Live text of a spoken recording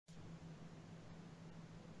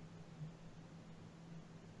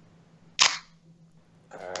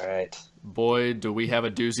Boy, do we have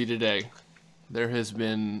a doozy today. There has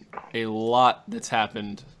been a lot that's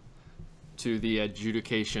happened to the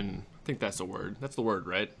adjudication. I think that's a word. That's the word,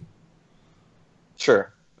 right?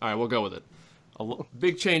 Sure. All right, we'll go with it.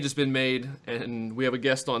 Big change has been made, and we have a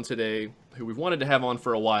guest on today who we've wanted to have on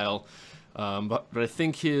for a while, but I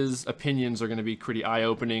think his opinions are going to be pretty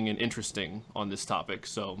eye-opening and interesting on this topic.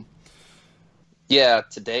 So, yeah,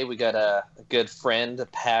 today we got a good friend, a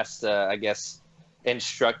past,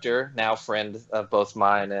 instructor, now friend of both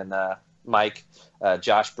mine and Mike,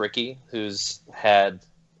 Josh Brickey, who's had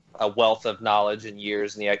a wealth of knowledge and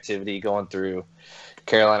years in the activity, going through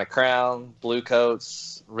Carolina Crown, Blue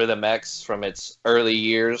Coats, Rhythm X from its early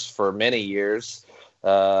years for many years.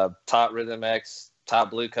 Taught Rhythm X,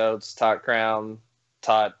 taught Blue Coats, taught Crown,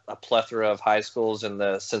 taught a plethora of high schools in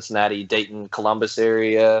the Cincinnati, Dayton, Columbus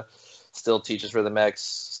area. Still teaches Rhythm X,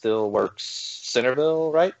 still works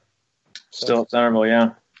Centerville, right? Still at Centerville,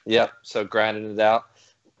 yeah. Yep. So grinding it out,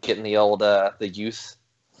 getting the old the youth,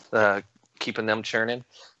 keeping them churning.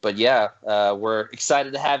 But yeah, we're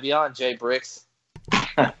excited to have you on, Jay Bricks.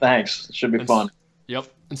 Thanks. It should be fun. Yep.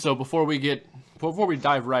 And so before we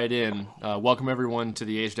dive right in, welcome everyone to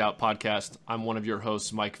the Aged Out podcast. I'm one of your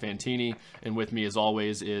hosts, Mike Fantini, and with me as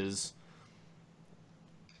always is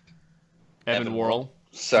Evan Worrell.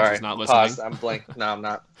 Sorry, not listening. Pause. I'm blank. No, I'm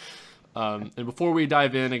not. And before we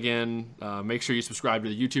dive in again, make sure you subscribe to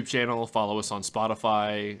the YouTube channel, follow us on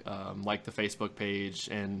Spotify, like the Facebook page,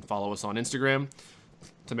 and follow us on Instagram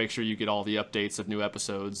to make sure you get all the updates of new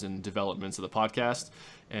episodes and developments of the podcast.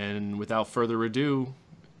 And without further ado,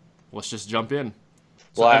 let's just jump in.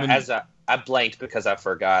 So well, Evan, I blanked because I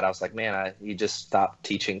forgot. I was like, man, you just stopped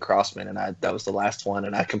teaching Crossmen, and that was the last one,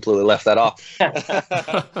 and I completely left that off.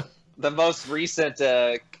 The most recent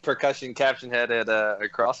Percussion Caption Head at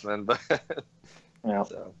Crossmen. Yeah.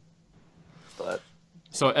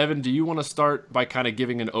 So, Evan, do you want to start by kind of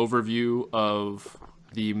giving an overview of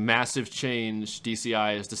the massive change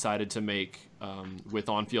DCI has decided to make with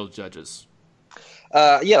on-field judges?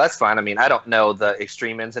 Yeah, that's fine. I mean, I don't know the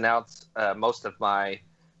extreme ins and outs. Most of my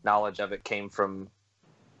knowledge of it came from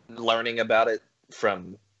learning about it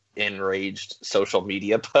from enraged social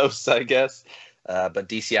media posts, I guess. But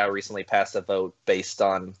DCI recently passed a vote based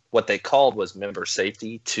on what they called was member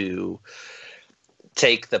safety to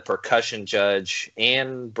take the percussion judge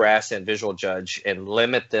and brass and visual judge and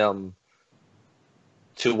limit them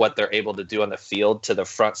to what they're able to do on the field to the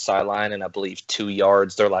front sideline, and I believe 2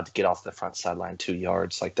 yards. They're allowed to get off the front sideline 2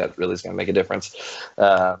 yards. Like, that really is going to make a difference.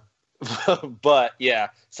 But, yeah.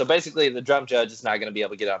 So, basically, the drum judge is not going to be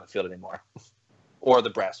able to get on the field anymore. Or the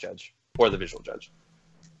brass judge. Or the visual judge.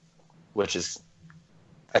 Which is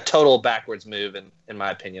a total backwards move, in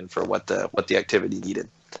my opinion, for what the activity needed.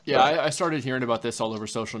 Yeah, I started hearing about this all over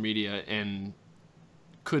social media and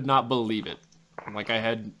could not believe it. Like,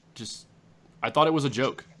 I thought it was a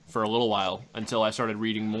joke for a little while until I started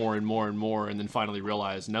reading more and more and more, and then finally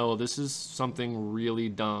realized, no, this is something really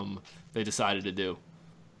dumb they decided to do.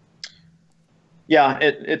 Yeah,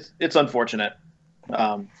 it's unfortunate.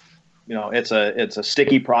 It's a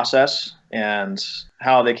sticky process, and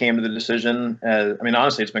how they came to the decision.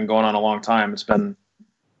 Honestly, it's been going on a long time. It's been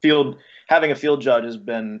having a field judge has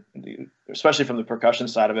been, especially from the percussion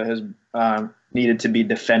side of it, has needed to be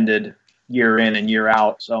defended year in and year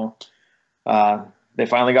out. So they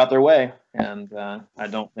finally got their way, and I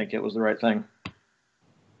don't think it was the right thing.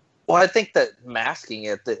 Well, I think that masking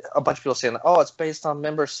it, a bunch of people saying, "Oh, it's based on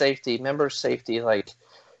member safety." Like,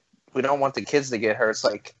 we don't want the kids to get hurt. It's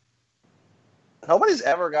like, nobody's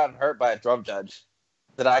ever gotten hurt by a drum judge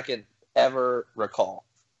that I can ever recall.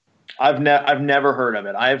 I've never heard of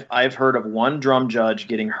it. I've heard of one drum judge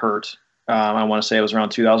getting hurt. I want to say it was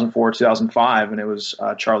around 2004, 2005, and it was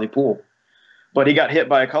Charlie Poole. But he got hit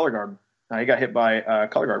by a color guard. He got hit by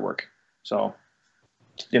color guard work. So,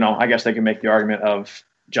 I guess they can make the argument of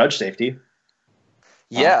judge safety.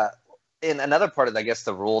 Yeah. And another part of, I guess,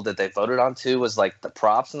 the rule that they voted on, too, was, like, the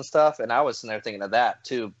props and stuff. And I was sitting there thinking of that,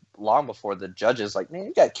 too, long before the judges. Like, man,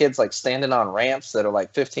 you got kids, like, standing on ramps that are,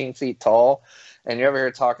 like, 15 feet tall. And you're over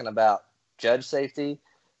here talking about judge safety.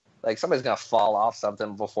 Like, somebody's going to fall off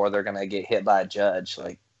something before they're going to get hit by a judge.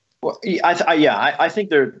 Like, well, I think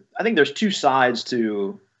there's two sides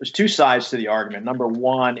to the argument. Number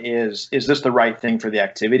one is this the right thing for the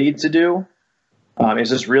activity to do?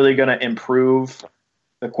 Is this really going to improve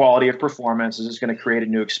the quality of performance? Is this going to create a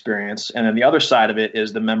new experience? And then the other side of it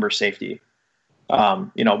is the member safety.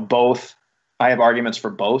 Both. I have arguments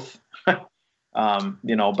for both. But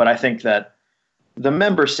I think that the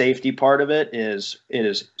member safety part of it is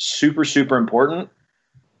super, super important.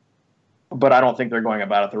 But I don't think they're going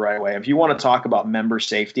about it the right way. If you want to talk about member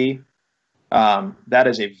safety, That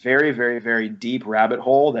is a very, very, very deep rabbit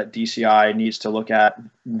hole that DCI needs to look at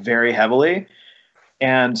very heavily.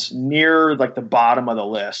 And near like the bottom of the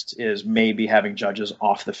list is maybe having judges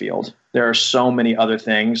off the field. There are so many other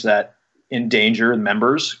things that endanger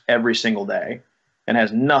members every single day and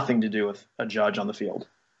has nothing to do with a judge on the field.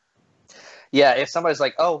 Yeah, if somebody's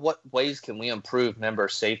like, "Oh, what ways can we improve member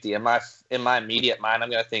safety?" In my immediate mind, I'm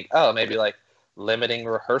going to think, "Oh, maybe like limiting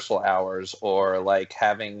rehearsal hours, or like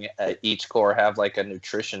having each corps have like a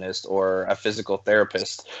nutritionist or a physical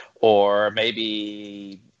therapist, or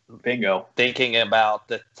maybe bingo thinking about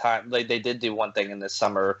the time." Like they did do one thing in this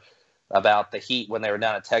summer about the heat when they were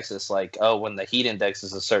down in Texas, like, oh, when the heat index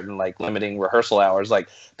is a certain, like limiting rehearsal hours. Like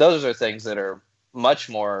those are things that are much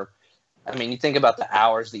more. I mean, you think about the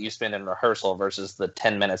hours that you spend in rehearsal versus the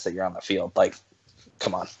 10 minutes that you're on the field. Like,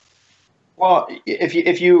 come on. Well,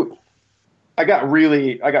 if you, I got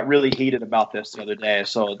really heated about this the other day.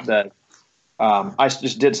 So that I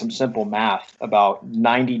just did some simple math about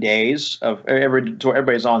 90 days of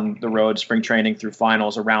everybody's on the road, spring training through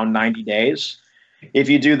finals, around 90 days. If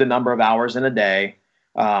you do the number of hours in a day,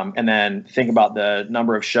 and then think about the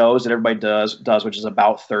number of shows that everybody does, which is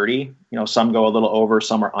about 30. Some go a little over,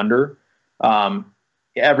 some are under.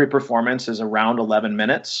 Every performance is around 11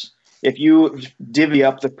 minutes. If you divvy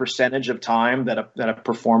up the percentage of time that a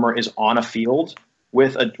performer is on a field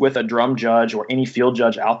with a drum judge or any field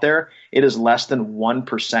judge out there, it is less than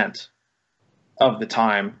 1% of the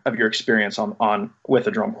time of your experience on with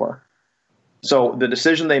a drum corps. So the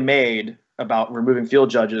decision they made about removing field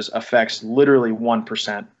judges affects literally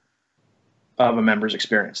 1% of a member's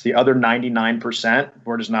experience. The other 99%,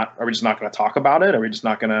 are we just not going to talk about it? Are we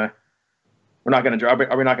not going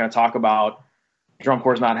to talk about drum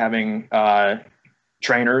corps not having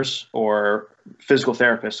trainers or physical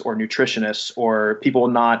therapists or nutritionists or people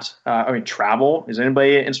not, travel? Is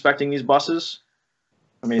anybody inspecting these buses?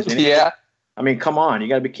 Yeah. Come on, you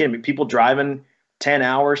got to be kidding me. People driving 10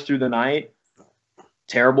 hours through the night,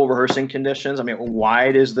 terrible rehearsing conditions. Why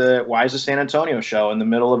is the San Antonio show in the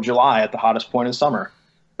middle of July at the hottest point in summer?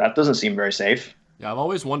 That doesn't seem very safe. Yeah, I've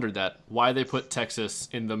always wondered why they put Texas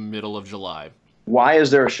in the middle of July. Why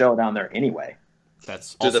is there a show down there anyway?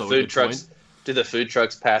 That's also a good point. Do the food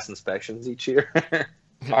trucks pass inspections each year?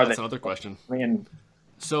 That's another question.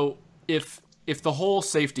 So if the whole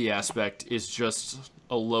safety aspect is just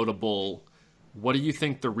a load of bull, what do you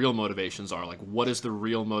think the real motivations are? Like, what is the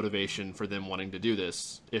real motivation for them wanting to do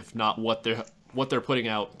this, if not what they're putting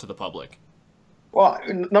out to the public? Well,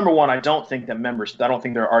 number one, I don't think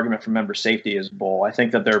their argument for member safety is bull. I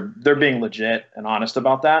think that they're being legit and honest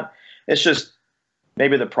about that. It's just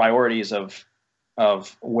maybe the priorities of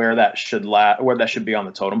where that should be on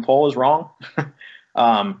the totem pole is wrong.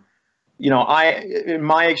 In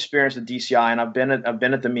my experience at DCI, and I've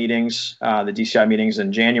been at the meetings, the DCI meetings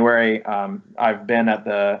in January. I've been at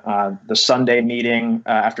the Sunday meeting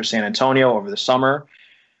after San Antonio over the summer.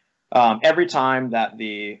 Every time that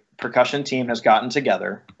the percussion team has gotten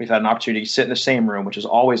together, we've had an opportunity to sit in the same room, which is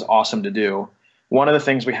always awesome to do. One of the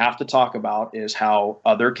things we have to talk about is how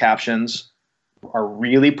other captions are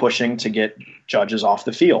really pushing to get judges off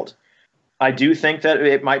the field. I do think that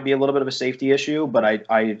it might be a little bit of a safety issue, but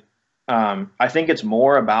I think it's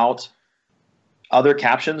more about other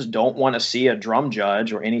captions don't want to see a drum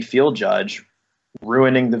judge or any field judge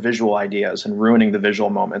ruining the visual ideas and ruining the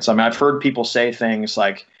visual moments. I've heard people say things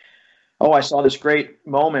like, "Oh, I saw this great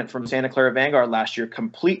moment from Santa Clara Vanguard last year,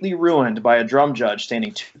 completely ruined by a drum judge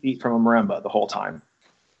standing 2 feet from a marimba the whole time."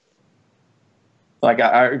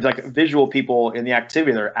 Like visual people in the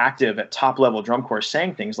activity that are active at top level drum corps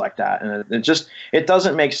saying things like that, and it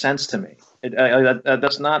doesn't make sense to me.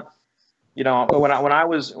 That's not, when I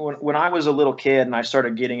was a little kid and I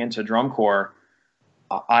started getting into drum corps,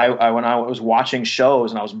 when I was watching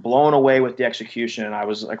shows and I was blown away with the execution and I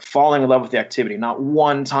was like falling in love with the activity. Not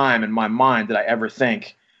one time in my mind did I ever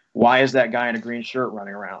think, why is that guy in a green shirt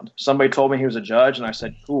running around? Somebody told me he was a judge and I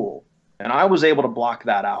said, cool. And I was able to block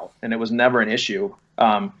that out and it was never an issue.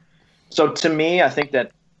 So to me, I think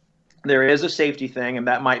that there is a safety thing and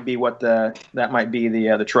that might be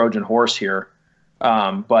the Trojan horse here.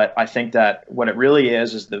 But I think that what it really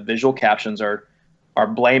is the visual captions are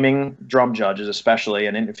blaming drum judges, especially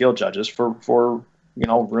and in-field judges, for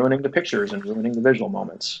ruining the pictures and ruining the visual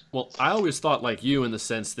moments. Well, I always thought like you in the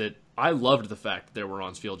sense that I loved the fact that there were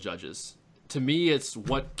on-field judges. To me, it's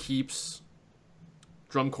what keeps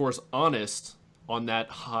drum corps honest on that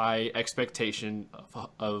high expectation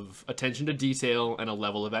of attention to detail and a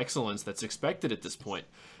level of excellence that's expected at this point.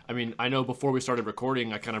 I know before we started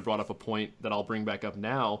recording, I kind of brought up a point that I'll bring back up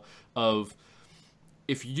now of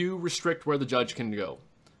if you restrict where the judge can go,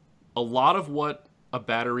 a lot of what a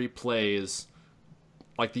battery plays,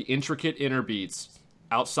 like the intricate inner beats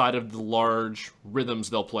outside of the large rhythms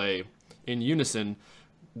they'll play in unison,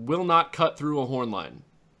 will not cut through a horn line.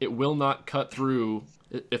 It will not cut through.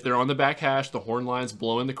 If they're on the back hash, the horn line's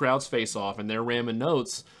blowing the crowd's face off and they're ramming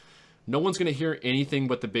notes, no one's going to hear anything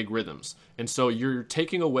but the big rhythms. And so you're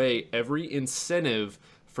taking away every incentive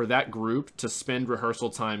for that group to spend rehearsal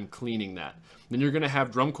time cleaning that. Then you're going to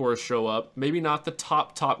have drum corps show up, maybe not the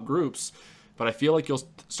top groups, but I feel like you'll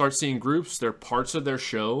start seeing groups, their parts of their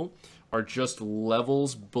show are just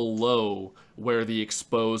levels below where the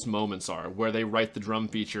exposed moments are, where they write the drum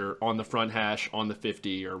feature on the front hash, on the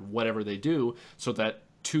 50, or whatever they do, so that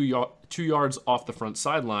 2 yards off the front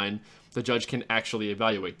sideline, the judge can actually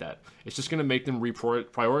evaluate that. It's just going to make them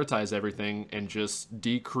prioritize everything and just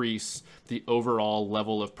decrease the overall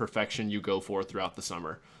level of perfection you go for throughout the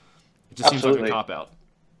summer. It just seems like a cop-out.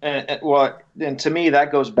 And to me,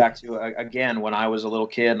 that goes back to, again, when I was a little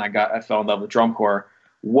kid and I fell in love with drum corps.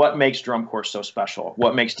 What makes drum corps so special?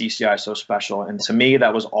 What makes DCI so special? And to me,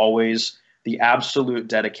 that was always the absolute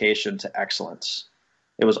dedication to excellence.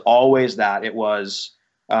 It was always that. It was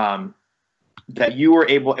that you were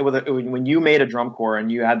able, when you made a drum corps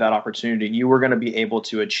and you had that opportunity, you were going to be able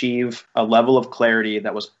to achieve a level of clarity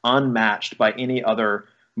that was unmatched by any other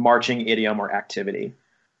marching idiom or activity.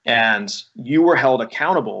 And you were held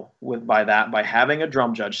accountable by having a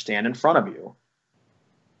drum judge stand in front of you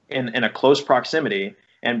in a close proximity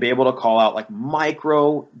and be able to call out like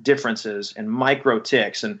micro differences and micro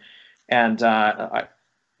ticks. I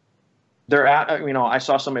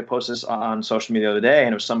saw somebody post this on social media the other day,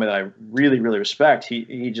 and it was somebody that I really, really respect.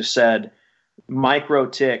 He just said micro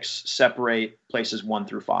ticks separate places 1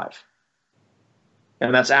 through 5.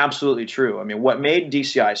 And that's absolutely true. I mean, what made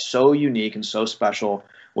DCI so unique and so special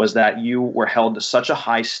was that you were held to such a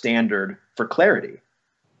high standard for clarity.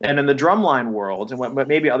 And in the drumline world, and what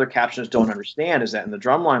maybe other captioners don't understand is that in the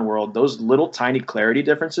drumline world, those little tiny clarity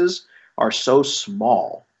differences are so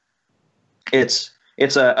small. It's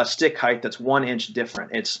a stick height that's 1 inch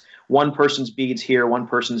different. It's one person's beads here, one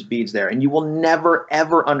person's beads there. And you will never,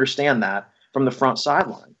 ever understand that from the front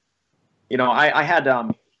sideline. You know, I had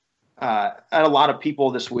a lot of people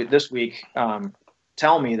this week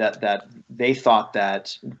tell me that they thought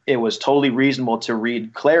that it was totally reasonable to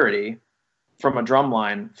read clarity from a drum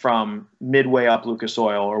line from midway up Lucas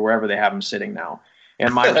Oil or wherever they have them sitting now.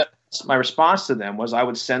 And my response to them was I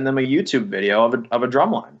would send them a YouTube video of a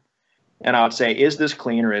drum line. And I would say, is this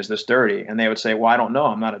clean or is this dirty? And they would say, well, I don't know.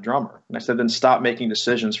 I'm not a drummer. And I said, then stop making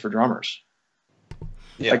decisions for drummers.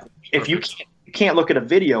 Yeah. Like, if you can't look at a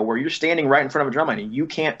video where you're standing right in front of a drum line and you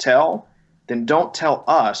can't tell, then don't tell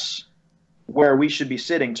us where we should be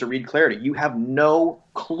sitting to read clarity. You have no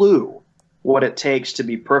clue what it takes to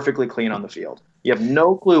be perfectly clean on the field. You have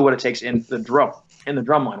no clue what it takes in the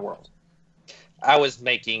drumline world. I was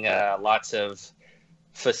making lots of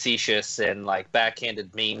facetious and like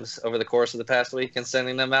backhanded memes over the course of the past week and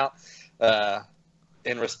sending them out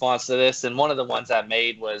in response to this. And one of the ones I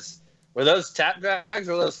made was, were those tap drags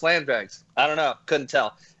or those flam drags? I don't know. Couldn't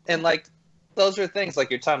tell. And like, those are things like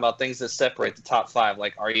you're talking about, things that separate the top 5.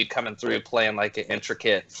 Like, are you coming through playing like an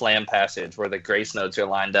intricate flam passage where the grace notes are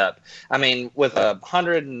lined up? I mean, with a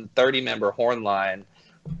 130-member horn line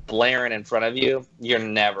blaring in front of you, you're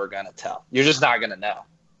never going to tell. You're just not going to know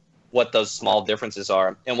what those small differences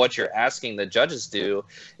are. And what you're asking the judges do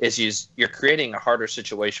is you're creating a harder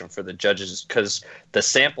situation for the judges because the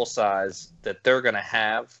sample size that they're going to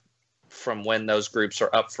have from when those groups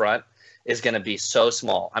are up front is going to be so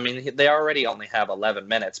small. I mean, they already only have 11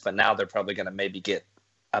 minutes, but now they're probably going to maybe get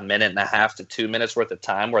 1.5 minutes to 2 minutes worth of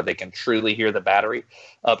time where they can truly hear the battery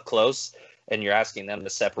up close. And you're asking them to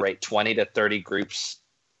separate 20 to 30 groups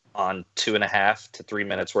on 2.5 to 3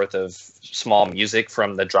 minutes worth of small music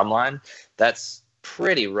from the drum line. That's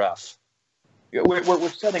pretty rough. We're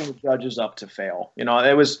setting the judges up to fail. You know,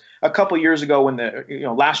 it was a couple years ago when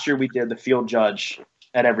last year we did the field judge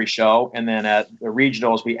at every show, and then at the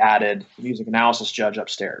regionals we added music analysis judge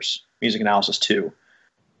upstairs, music analysis 2.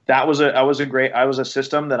 That was a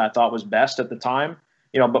system that I thought was best at the time.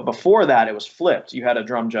 You know, but before that it was flipped. You had a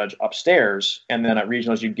drum judge upstairs, and then at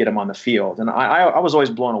regionals you'd get them on the field. And I was always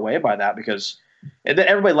blown away by that because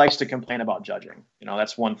everybody likes to complain about judging. You know,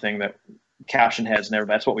 that's one thing that caption heads and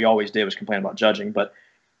everybody, that's what we always did, was complain about judging. But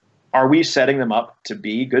are we setting them up to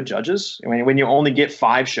be good judges? I mean, when you only get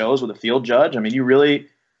 5 shows with a field judge, I mean,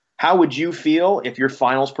 how would you feel if your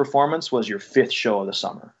finals performance was your 5th show of the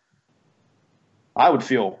summer? I would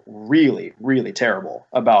feel really, really terrible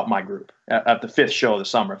about my group at the 5th show of the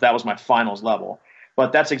summer if that was my finals level.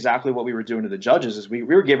 But that's exactly what we were doing to the judges, is we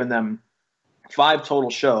were giving them 5 total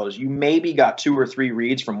shows, you maybe got 2 or 3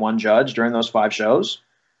 reads from one judge during those 5 shows.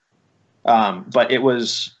 But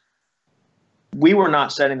we were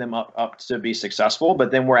not setting them up to be successful,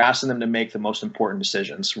 but then we're asking them to make the most important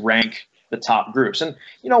decisions, rank the top groups. And,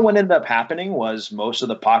 what ended up happening was most of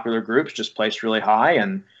the popular groups just placed really high,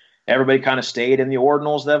 and everybody kind of stayed in the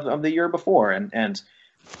ordinals of the year before. And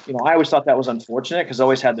I always thought that was unfortunate, because I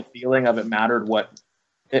always had the feeling of it mattered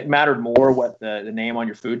more what the name on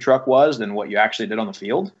your food truck was than what you actually did on the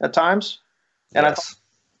field at times. And I thought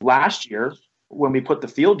last year, when we put the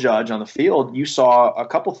field judge on the field, you saw a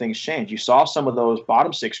couple things change. You saw some of those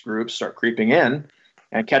bottom 6 groups start creeping in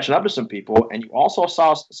and catching up to some people. And you also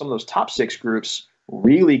saw some of those top 6 groups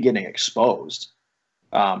really getting exposed.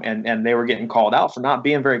 And they were getting called out for not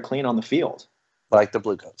being very clean on the field. Like the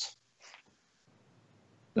Blue Coats.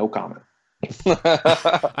 No comment.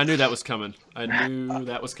 I knew that was coming.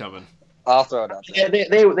 I'll throw it out there. Yeah,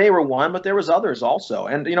 they were one, but there was others also.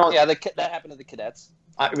 And, that happened to the cadets.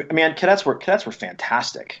 Cadets were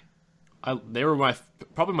fantastic. They were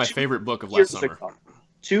probably my favorite book of last summer.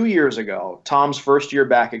 2 years ago, Tom's first year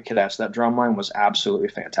back at cadets, that drum line was absolutely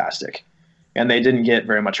fantastic, and they didn't get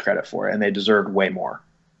very much credit for it, and they deserved way more.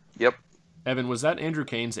 Yep. Evan, was that Andrew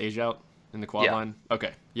Kane's age out in the quad line?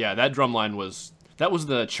 Okay, yeah, that drum line was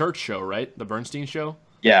the church show, right? The Bernstein show.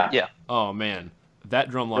 Yeah. Oh man,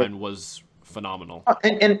 that drum line was phenomenal.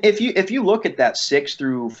 And if you look at that 6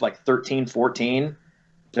 through like 13, 14.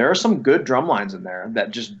 There are some good drum lines in there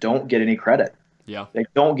that just don't get any credit. Yeah, they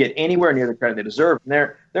don't get anywhere near the credit they deserve. And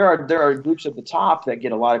there are groups at the top that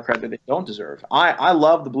get a lot of credit that they don't deserve. I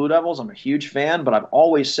love the Blue Devils. I'm a huge fan, but I've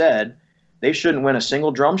always said they shouldn't win a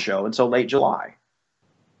single drum show until late July.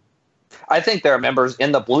 I think there are members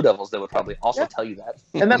in the Blue Devils that would probably also tell you that.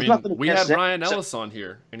 And that's nothing. We had Ryan Ellis on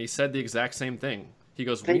here, and he said the exact same thing. He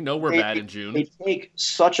goes, "We know we're bad in June." They take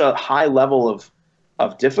such a high level of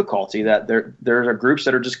difficulty that there are groups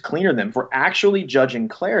that are just cleaner than for actually judging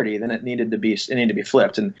clarity than it needed to be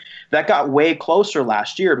flipped. And that got way closer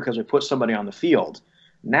last year because we put somebody on the field.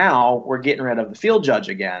 Now we're getting rid of the field judge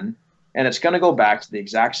again, and it's going to go back to the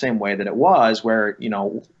exact same way that it was, where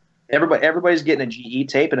everybody's getting a GE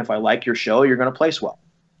tape, and if I like your show, you're going to place well.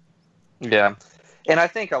 Yeah, and I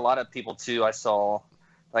think a lot of people too. I saw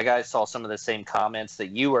some of the same comments that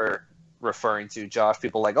you were referring to, Josh.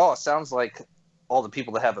 People like, oh, it sounds like all the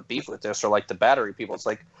people that have a beef with this are like the battery people. It's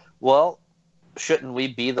like, well, shouldn't we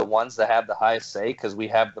be the ones that have the highest say because we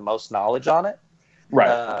have the most knowledge on it?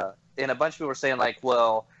 Right. And a bunch of people were saying like,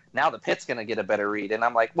 well, now the pit's going to get a better read. And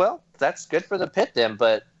I'm like, well, that's good for the pit then,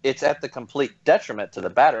 but it's at the complete detriment to the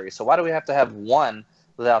battery. So why do we have to have one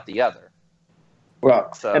without the other?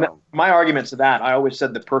 Well, and my argument to that, I always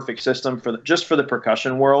said the perfect system for the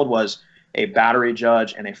percussion world was a battery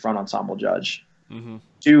judge and a front ensemble judge. Mm-hmm.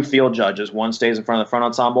 2 field judges. One stays in front of the front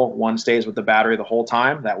ensemble. One stays with the battery the whole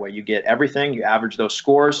time. That way you get everything. You average those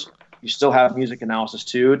scores. You still have music analysis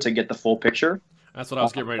too to get the full picture. That's what I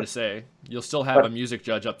was getting ready to say. You'll still have a music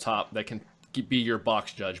judge up top that can be your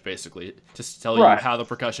box judge, basically, to tell you how the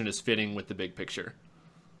percussion is fitting with the big picture.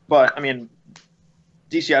 But,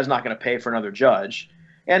 DCI is not going to pay for another judge.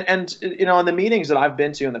 And in the meetings that I've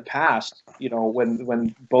been to in the past,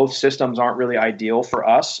 when both systems aren't really ideal for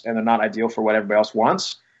us and they're not ideal for what everybody else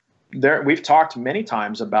wants, we've talked many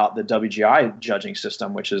times about the WGI judging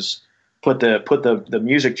system, which is put the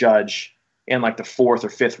music judge in like the 4th or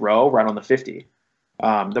 5th row right on the 50.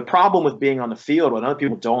 The problem with being on the field, what other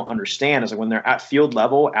people don't understand, is that when they're at field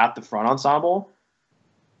level at the front ensemble,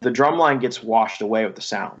 the drum line gets washed away with the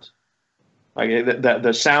sound. Like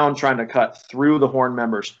the sound trying to cut through the horn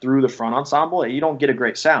members, through the front ensemble, you don't get a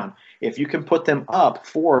great sound. If you can put them up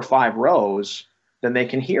 4 or 5 rows, then they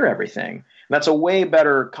can hear everything. And that's a way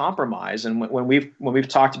better compromise. And when we've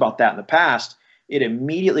talked about that in the past, it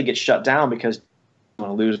immediately gets shut down because you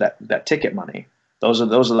want to lose that ticket money. Those are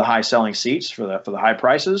the high selling seats for the high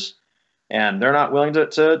prices, and they're not willing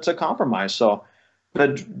to compromise. So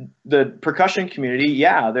the percussion community,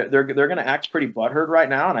 they're going to act pretty butthurt right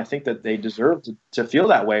now, and I think that they deserve to feel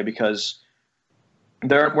that way because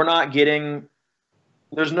we're not getting.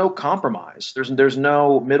 There's no compromise. There's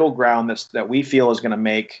no middle ground that we feel is going to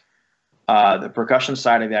make the percussion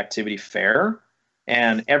side of the activity fair.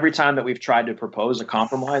 And every time that we've tried to propose a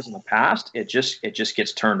compromise in the past, it just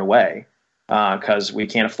gets turned away because we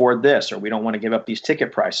can't afford this, or we don't want to give up these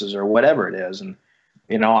ticket prices, or whatever it is. And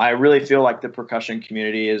I really feel like the percussion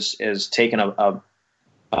community is taking a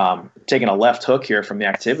left hook here from the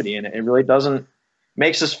activity, and it really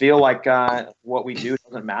makes us feel like what we do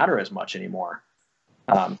doesn't matter as much anymore.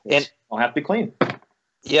 And I'll have to be clean.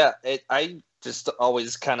 Yeah, I just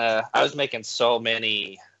always I was making so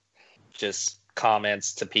many just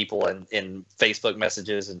comments to people in Facebook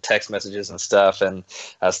messages and text messages and stuff. And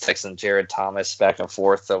I was texting Jared Thomas back and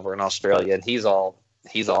forth over in Australia, and he's all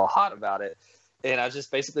hot about it. And I was just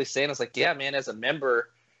basically saying, I was like, yeah, man, as a member,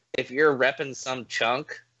 if you're repping some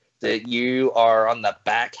chunk that you are on the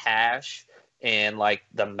back hash and like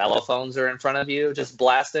the mellophones are in front of you just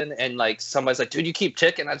blasting, and like somebody's like, dude, you keep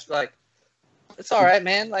ticking. I just be like, it's all right,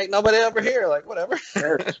 man. Like, nobody over here. Like, whatever.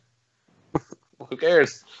 Who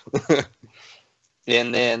cares?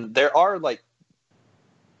 And then there are like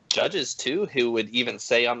judges too who would even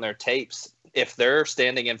say on their tapes, if they're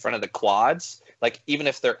standing in front of the quads, like even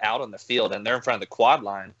if they're out on the field and they're in front of the quad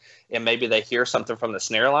line and maybe they hear something from the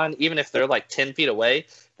snare line, even if they're like 10 feet away,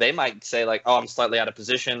 they might say like, oh, I'm slightly out of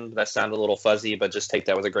position. That sounded a little fuzzy, but just take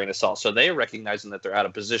that with a grain of salt. So they're recognizing that they're out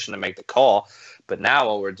of position to make the call. But now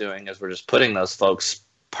what we're doing is we're just putting those folks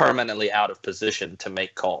permanently out of position to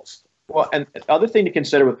make calls. Well, and the other thing to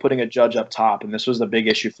consider with putting a judge up top, and this was the big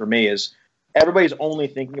issue for me, is everybody's only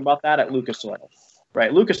thinking about that at Lucas Oil,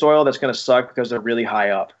 right? Lucas Oil, that's going to suck because they're really high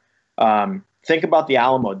up. Think about the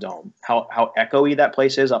Alamo Dome, how echoey that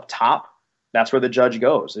place is up top. That's where the judge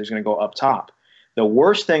goes. He's going to go up top. The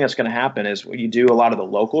worst thing that's going to happen is when you do a lot of the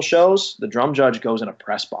local shows, the drum judge goes in a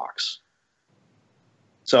press box.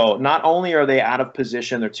 So not only are they out of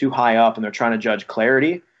position, they're too high up and they're trying to judge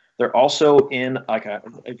clarity, they're also in like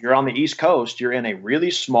if you're on the East Coast, you're in a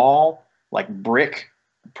really small like brick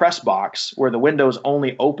press box where the windows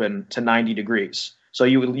only open to 90 degrees. So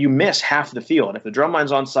you miss half the field. If the drum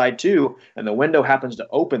line's on side 2 and the window happens to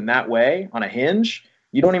open that way on a hinge,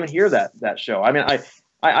 you don't even hear that show. I mean,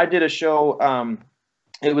 I did a show.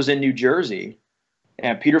 It was in New Jersey,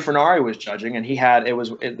 and Peter Fernari was judging, and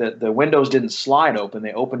the windows didn't slide open;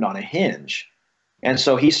 they opened on a hinge. And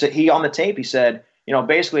so he said on the tape he said,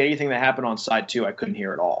 basically anything that happened on side 2, I couldn't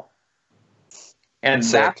hear at all. And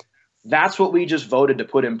that's what we just voted to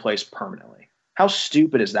put in place permanently. How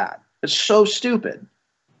stupid is that? It's so stupid.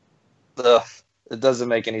 Ugh, it doesn't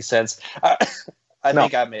make any sense. I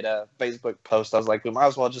think I made a Facebook post. I was like, we might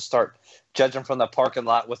as well just start judging from the parking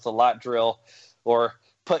lot with the lot drill, or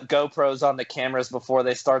put GoPros on the cameras before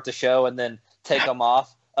they start the show and then take them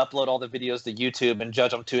off, upload all the videos to YouTube and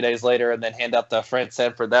judge them 2 days later and then hand out the Frank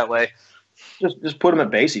Sanford that way. Just put them at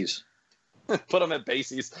Basie's. Put them at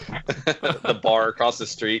Basie's, the bar across the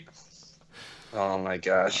street. Oh my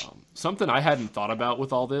gosh. Something I hadn't thought about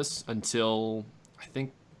with all this until I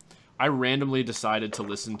think I randomly decided to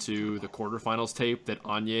listen to the quarterfinals tape that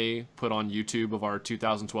Anye put on YouTube of our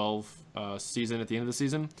 2012 season at the end of the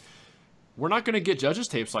season. We're not going to get judges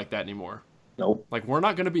tapes like that anymore. Nope. Like, we're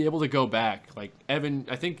not going to be able to go back. Like, Evan,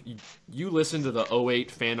 I think you listen to the 08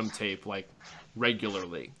 Phantom tape, like,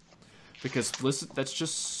 regularly. Because, listen, that's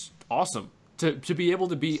just awesome. To be able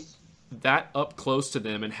to be that up close to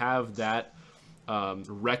them and have that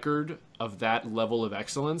record of that level of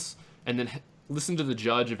excellence, and then listen to the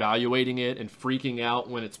judge evaluating it and freaking out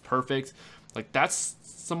when it's perfect. Like, that's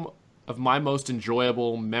some of my most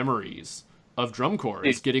enjoyable memories of drum corps,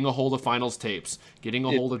 is getting a hold of finals tapes, getting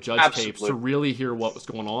a hold of judge tapes to really hear what was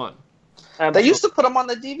going on. They used to put them on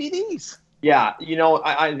the DVDs. Yeah,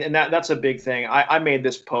 and that's a big thing. I made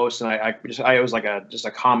this post, and I was like just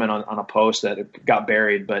a comment on a post that it got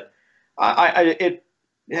buried. But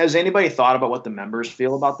has anybody thought about what the members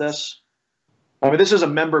feel about this? I mean, this is a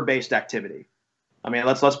member-based activity. I mean,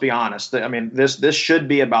 let's be honest. I mean, this should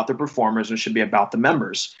be about the performers and should be about the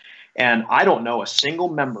members. And I don't know a single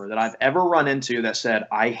member that I've ever run into that said,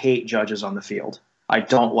 I hate judges on the field. I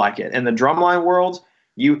don't like it. In the drumline world,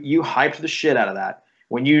 you hyped the shit out of that.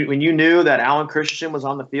 When you knew that Alan Christensen was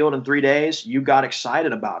on the field in 3 days, you got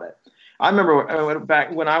excited about it. I remember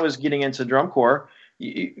back when I was getting into drum corps,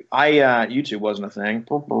 YouTube wasn't a thing.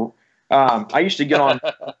 I used to get on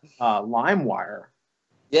LimeWire.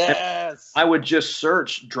 Yes. I would just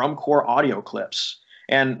search drum corps audio clips,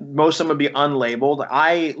 and most of them would be unlabeled.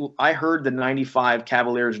 I heard the 95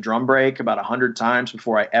 Cavaliers drum break about 100 times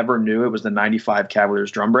before I ever knew it was the 95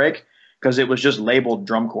 Cavaliers drum break, because it was just labeled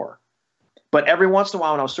drum corps. But every once in a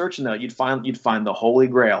while when I was searching though, you'd find the Holy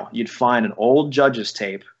Grail. You'd find an old judges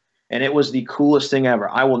tape, and it was the coolest thing ever.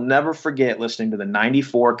 I will never forget listening to the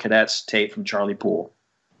 94 Cadets tape from Charlie Poole.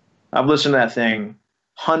 I've listened to that thing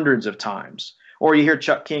hundreds of times. Or you hear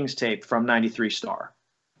Chuck King's tape from 93 Star.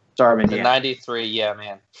 Sorry, the 93, yeah,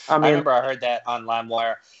 man. I remember I heard that on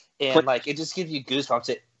LimeWire, and like it just gives you goosebumps.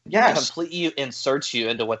 It completely inserts you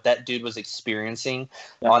into what that dude was experiencing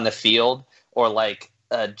on the field, or like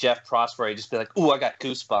Jeff Prosper, he'd just be like, "Ooh, I got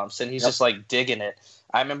goosebumps," and he's just like digging it.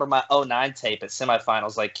 I remember my '09 tape at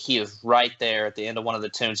semifinals. Like he was right there at the end of one of the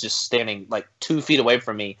tunes, just standing like 2 feet away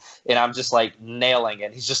from me, and I'm just like nailing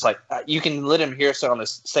it. He's just like, "You can let him hear stay on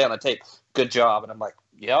the tape. Good job." And I'm like,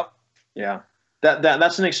 "Yep." Yeah.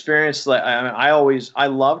 That's an experience that I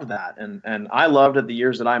loved that, and I loved it the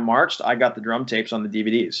years that I marched. I got the drum tapes on the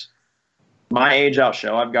DVDs. My age out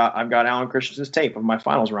show, I've got Alan Christensen's tape of my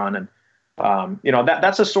finals run, and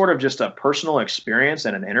that's a sort of just a personal experience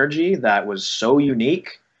and an energy that was so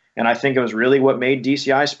unique, and I think it was really what made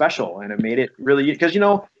DCI special, and it made it really, because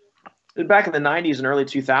back in the '90s and early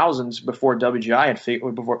 2000s, before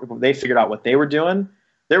WGI before they figured out what they were doing,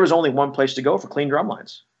 there was only one place to go for clean drum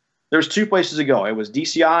lines. There's 2 places to go. It was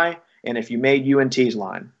DCI, and if you made UNT's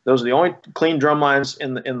line, those are the only clean drum lines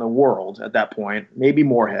in the world at that point. Maybe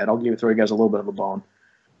Moorhead. I'll throw you guys a little bit of a bone,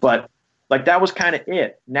 but like that was kind of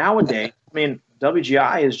it. Nowadays, I mean,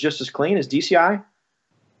 WGI is just as clean as DCI.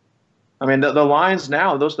 I mean, the lines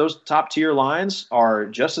now, those top tier lines are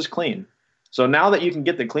just as clean. So now that you can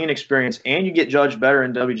get the clean experience and you get judged better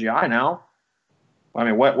in WGI now, I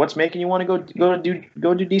mean, what's making you want to go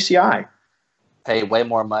do DCI? Pay way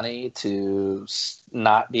more money to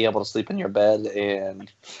not be able to sleep in your bed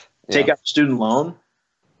and take out student loan.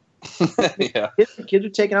 Yeah, kids are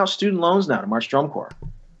taking out student loans now to march drum corps.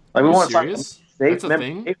 Like, we want to talk that's a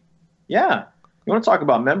thing? Safety. Yeah, you want to talk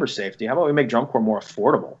about member safety? How about we make drum corps more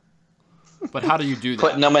affordable? But how do you do that?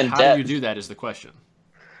 Putting them in how debt. do you do that is the question.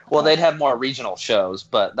 Well, they'd have more regional shows,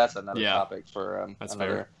 but that's another topic for that's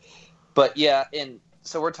another. Fair. But yeah, and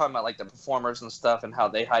so we're talking about like the performers and stuff and how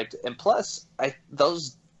they hyped, and plus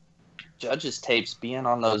those judges tapes being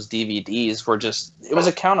on those DVDs were just, it was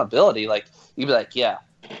accountability. Like you'd be like, yeah,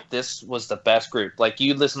 this was the best group. Like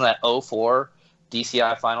you listen to that '04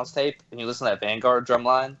 DCI finals tape and you listen to that Vanguard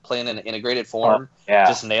drumline playing in an integrated form,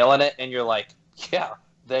 just nailing it, and you're like, yeah,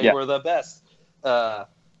 they were the best.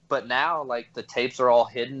 But now, like, the tapes are all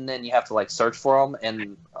hidden and you have to, like, search for them.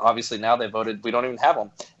 And obviously now they voted, we don't even have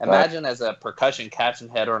them. Imagine as a percussion caption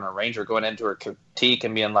head or an arranger going into a critique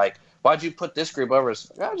and being like, why'd you put this group over?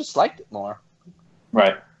 I just liked it more.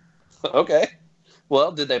 Right. Okay.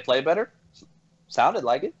 Well, did they play better? Sounded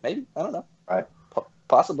like it. Maybe. I don't know. Right.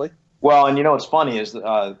 Possibly. Well, and what's funny is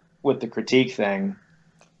with the critique thing,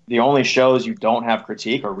 the only shows you don't have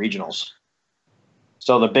critique are regionals.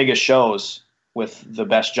 So the biggest shows with the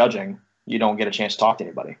best judging, you don't get a chance to talk to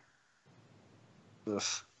anybody. Ugh.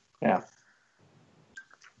 Yeah.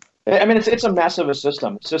 I mean, it's a mess of a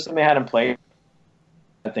system. The system they had in place,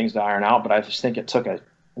 things to iron out, but I just think it took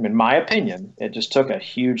in my opinion, it just took a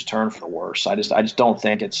huge turn for the worse. I just don't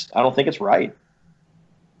think it's right.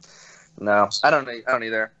 No, I don't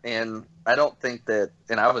either. And I don't think that,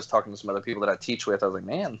 and I was talking to some other people that I teach with, I was like,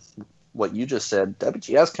 man, what you just said,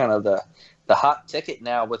 WGS kind of the hot ticket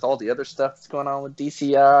now with all the other stuff that's going on with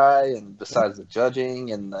DCI, and besides the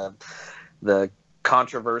judging and the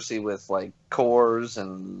controversy with like cores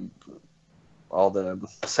and all the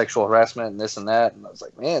sexual harassment and this and that. And I was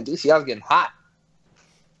like, man, DCI's getting hot.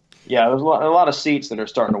 Yeah, there's a lot of seats that are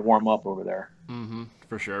starting to warm up over there. Mm-hmm,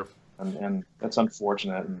 for sure. And that's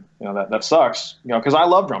unfortunate. And, that sucks, because I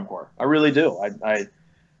love drum corps. I really do.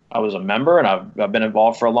 I was a member, and I've been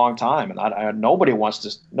involved for a long time, and nobody wants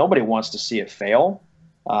to see it fail.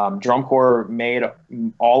 Drum corps made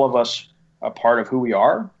all of us a part of who we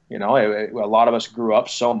are. A lot of us grew up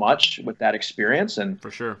so much with that experience, and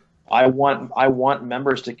for sure, I want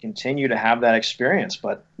members to continue to have that experience.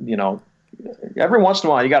 But every once in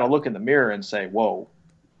a while, you got to look in the mirror and say, "Whoa,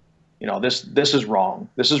 this is wrong.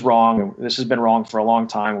 This is wrong. This has been wrong for a long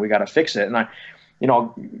time. We got to fix it." And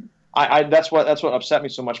that's what upset me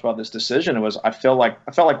so much about this decision. I felt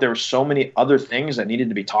like there were so many other things that needed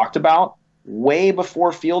to be talked about way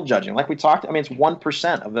before field judging. Like we talked, I mean, it's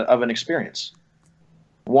 1% of an experience.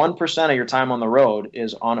 1% of your time on the road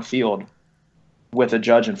is on a field with a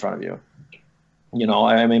judge in front of you.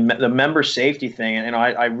 I mean, the member safety thing, and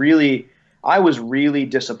I was really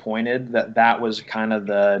disappointed that was kind of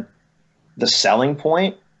the selling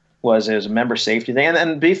point. Was his member safety thing. And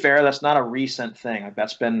to be fair, that's not a recent thing. Like,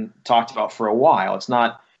 that's been talked about for a while. It's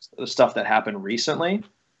not the stuff that happened recently.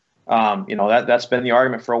 That's been the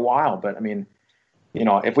argument for a while. But I mean,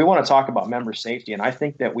 if we want to talk about member safety, and I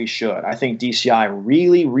think that we should, I think DCI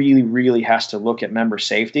really, really, really has to look at member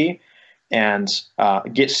safety and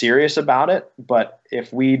get serious about it. But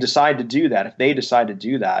if they decide to do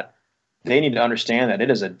that, they need to understand that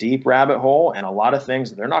it is a deep rabbit hole and a lot of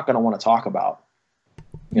things that they're not going to want to talk about.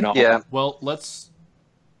 Yeah. Well,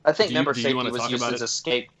 I think member safety was used as a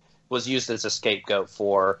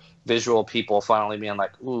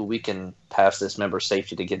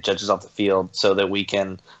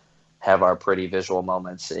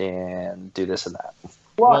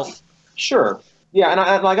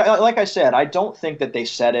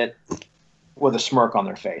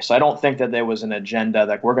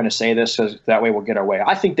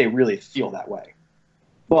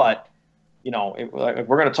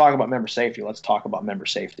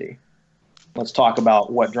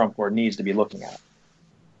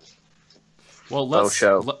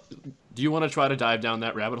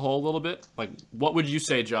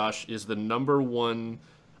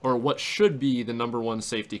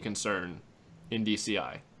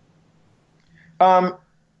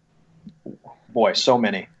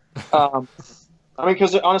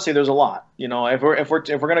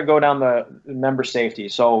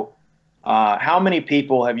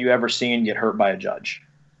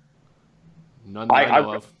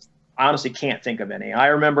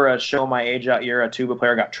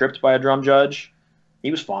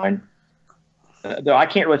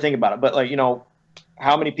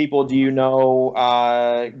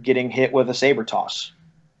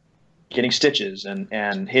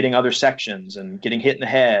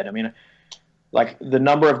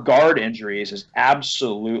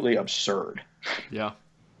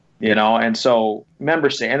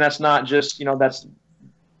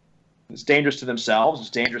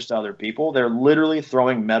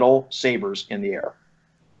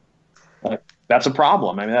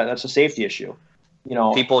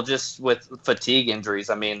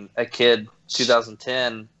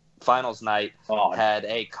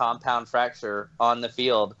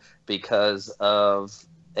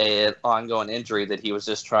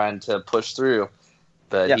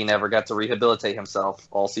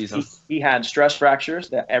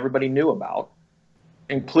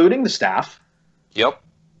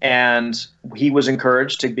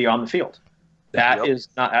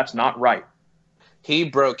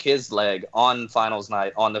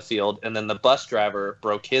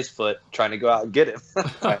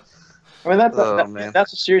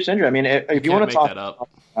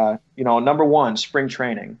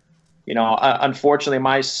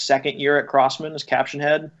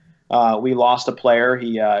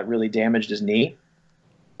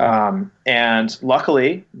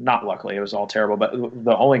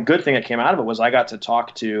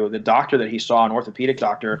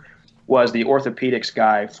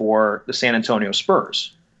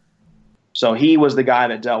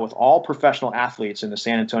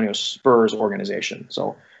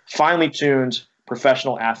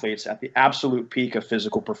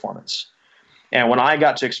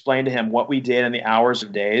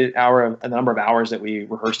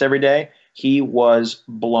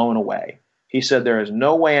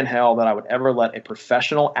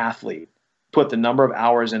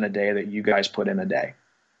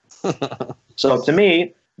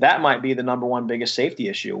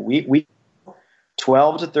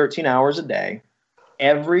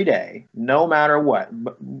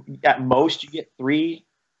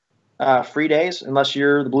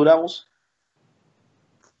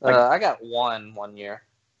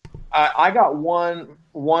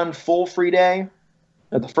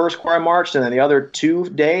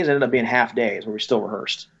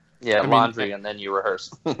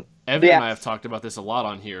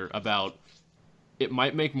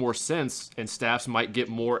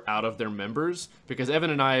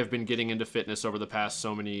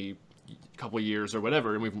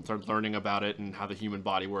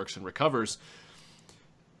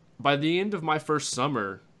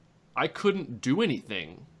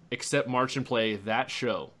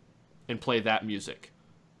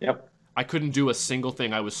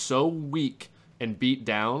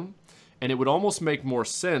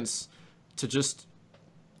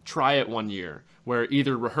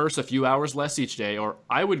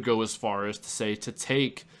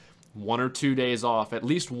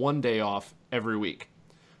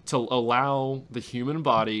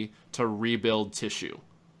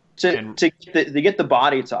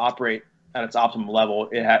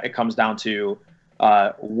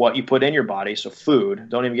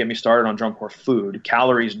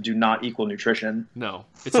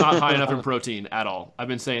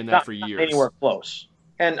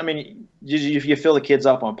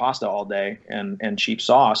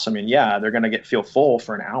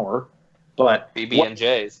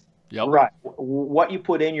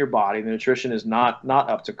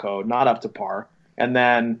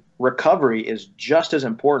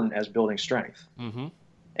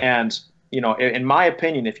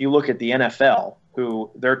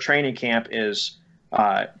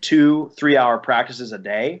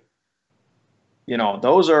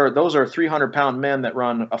Those are 300-pound men that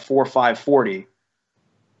run a 4.5 40.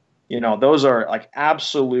 Those are like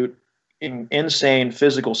absolute insane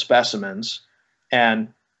physical specimens,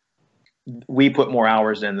 and we put more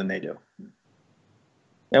hours in than they do.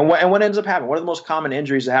 And what ends up happening? What are the most common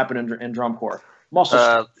injuries that happen in drum corps?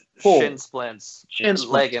 Muscle shin splints,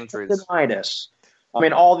 leg injuries, tendinitis. I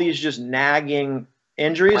mean, all these just nagging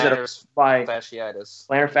injuries that are by fasciitis.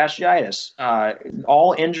 Plantar fasciitis.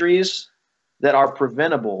 All injuries that are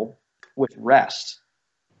preventable with rest.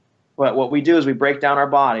 But what we do is we break down our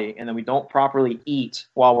body, and then we don't properly eat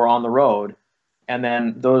while we're on the road, and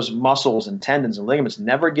then those muscles and tendons and ligaments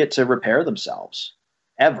never get to repair themselves,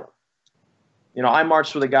 ever. I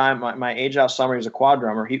marched with a guy, my age-out summer, he was a quad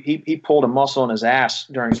drummer. He pulled a muscle in his ass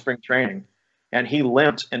during spring training, and he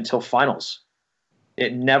limped until finals.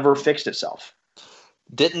 It never fixed itself.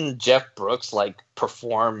 Didn't Jeff Brooks,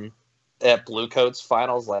 perform at Blue Coats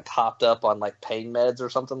finals, hopped up on, pain meds or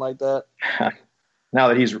something like that? Now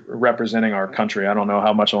that he's representing our country, I don't know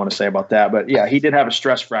how much I want to say about that. But, yeah, he did have a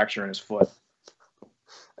stress fracture in his foot.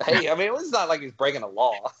 Hey, I mean, it was not like he's breaking a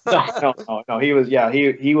law. No. He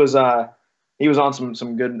was on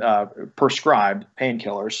some good prescribed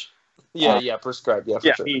painkillers. Yeah, prescribed. Yeah,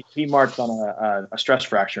 for sure. He marched on a stress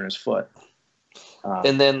fracture in his foot.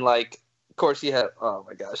 And then, of course, he had. Oh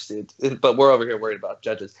my gosh, dude! But we're over here worried about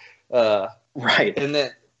judges, right?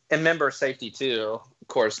 And member safety too. Of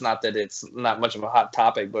course, not that it's not much of a hot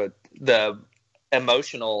topic, but the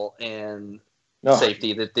emotional and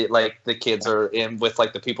safety that the kids are in with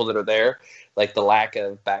the people that are there, the lack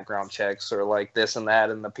of background checks or this and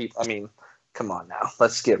that, and the people. I mean. Come on now,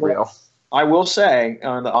 let's get real. I will say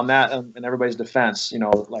on that, in everybody's defense,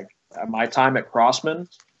 at my time at Crossmen,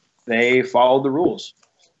 they followed the rules.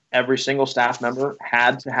 Every single staff member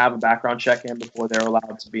had to have a background check in before they're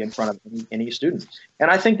allowed to be in front of any student.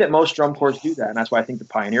 And I think that most drum corps do that, and that's why I think the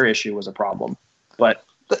Pioneer issue was a problem. But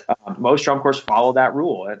most drum corps follow that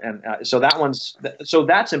rule, and so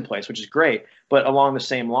that's in place, which is great. But along the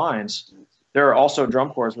same lines, there are also drum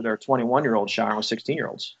corps where there are 21-year-olds showering with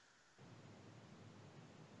 16-year-olds.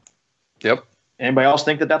 Yep. Anybody else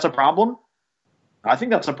think that that's a problem? I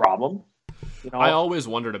think that's a problem. I always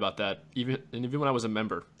wondered about that, even when I was a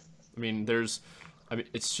member.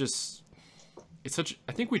 It's such.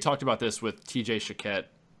 I think we talked about this with TJ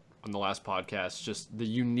Chiquette on the last podcast. Just the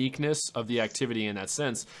uniqueness of the activity in that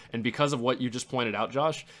sense, and because of what you just pointed out,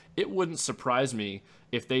 Josh, it wouldn't surprise me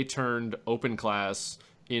if they turned open class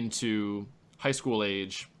into high school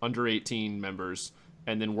age, under 18 members,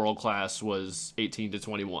 and then world class was 18 to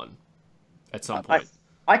 21. At some point,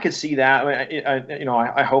 I could see that.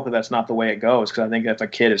 I hope that that's not the way it goes, because I think if a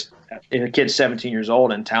kid's 17 years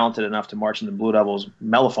old and talented enough to march in the Blue Devils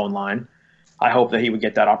mellophone line, I hope that he would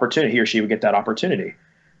get that opportunity. He or she would get that opportunity.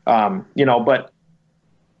 But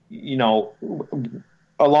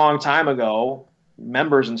a long time ago,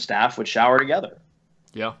 members and staff would shower together.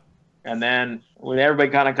 Yeah. And then when everybody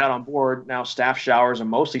kind of got on board, now staff showers are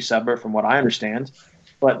mostly separate from what I understand,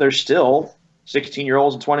 but there's still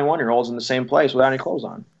 16-year-olds and 21-year-olds in the same place without any clothes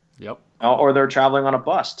on. Yep. Or they're traveling on a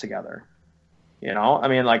bus together. If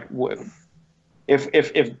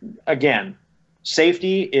again,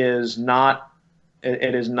 safety is not.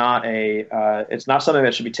 It's not something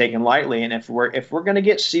that should be taken lightly. And if we're going to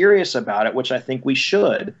get serious about it, which I think we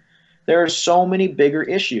should, there are so many bigger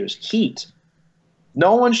issues. Heat.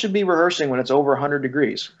 No one should be rehearsing when it's over 100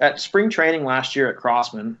 degrees. At spring training last year at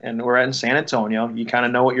Crossmen, and we're in San Antonio, you kind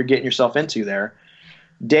of know what you're getting yourself into there.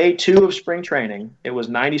 Day 2 of spring training, it was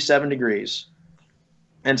 97 degrees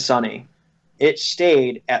and sunny. It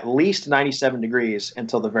stayed at least 97 degrees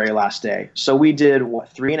until the very last day. So we did,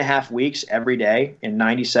 3.5 weeks every day in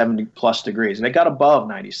 97 plus degrees. And it got above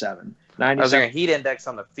 97. I was thinking heat index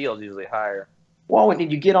on the field is usually higher. Well, when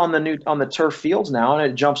you get on the turf fields now,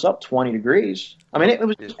 and it jumps up 20 degrees. I mean, it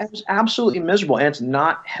was absolutely miserable, and it's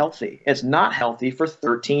not healthy. It's not healthy for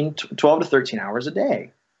 12 to 13 hours a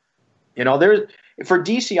day. For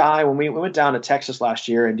DCI, when we went down to Texas last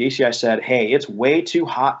year, and DCI said, "Hey, it's way too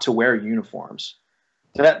hot to wear uniforms."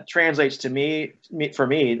 So that translates to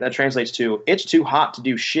that translates to it's too hot to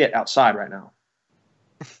do shit outside right now.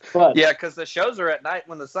 But yeah, because the shows are at night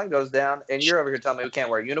when the sun goes down, and you're over here telling me we can't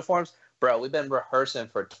wear uniforms. Bro, we've been rehearsing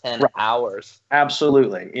for 10 hours.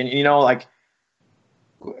 Absolutely. And,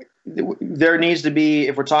 there needs to be,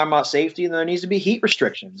 if we're talking about safety, there needs to be heat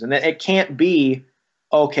restrictions. And it can't be,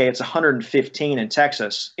 okay, it's 115 in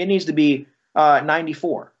Texas. It needs to be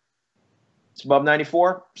 94. It's above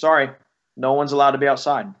 94. Sorry, no one's allowed to be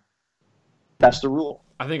outside. That's the rule.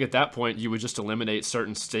 I think at that point, you would just eliminate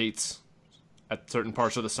certain states at certain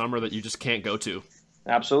parts of the summer that you just can't go to.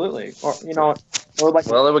 Absolutely. Or or like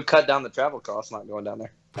Well, it would cut down the travel costs not going down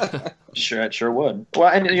there. sure, it sure would. Well,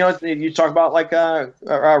 and you talk about like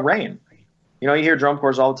rain. You hear drum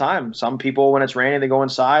corps all the time. Some people, when it's raining, they go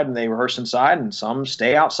inside and they rehearse inside, and some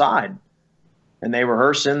stay outside and they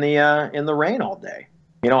rehearse in the rain all day.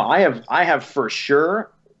 I have for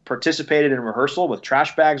sure participated in rehearsal with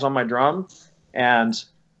trash bags on my drum and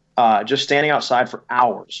just standing outside for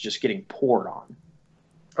hours, just getting poured on.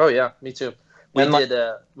 Oh yeah, me too. We And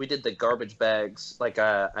we did the garbage bags. Like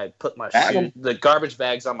I put Bag the garbage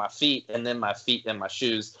bags on my feet, and then my feet and my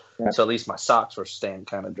shoes, so at least my socks were staying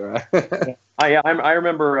kind of dry. I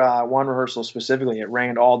remember one rehearsal specifically. It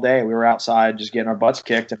rained all day. We were outside just getting our butts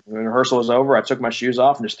kicked. And when the rehearsal was over, I took my shoes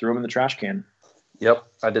off and just threw them in the trash can. Yep,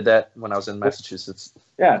 I did that when I was in Massachusetts.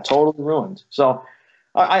 Yeah, totally ruined. So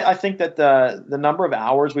I think that the number of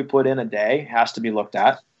hours we put in a day has to be looked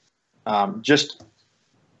at. Just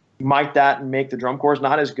might that make the drum corps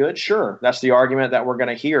not as good? Sure, that's the argument that we're going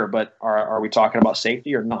to hear. But are we talking about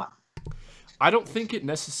safety or not? I don't think it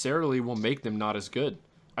necessarily will make them not as good.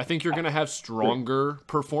 I think you're going to have stronger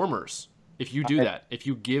performers if you do that. If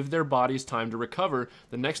you give their bodies time to recover,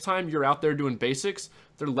 the next time you're out there doing basics,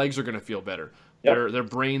 their legs are going to feel better. Yep. Their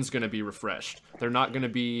brain's going to be refreshed. They're not going to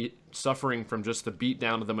be suffering from just the beat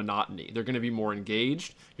down of the monotony. They're going to be more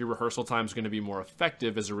engaged. Your rehearsal time is going to be more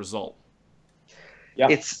effective as a result. Yeah.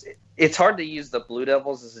 It's hard to use the Blue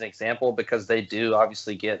Devils as an example because they do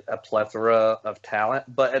obviously get a plethora of talent,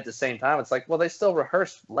 but at the same time, it's like, well, they still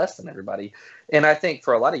rehearse less than everybody. And I think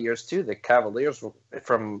for a lot of years too, the Cavaliers,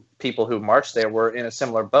 from people who marched there, were in a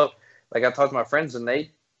similar boat. Like I talked to my friends, and they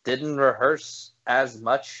didn't rehearse as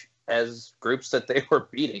much as groups that they were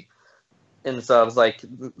beating. And so I was like,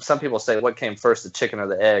 some people say, what came first, the chicken or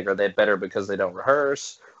the egg? Are they better because they don't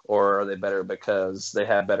rehearse? Or are they better because they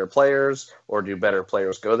have better players? Or do better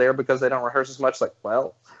players go there because they don't rehearse as much? Like,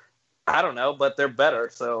 well, I don't know, but they're better,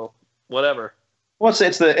 so whatever. Well,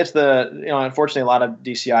 it's the unfortunately a lot of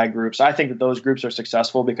DCI groups. I think that those groups are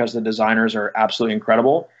successful because the designers are absolutely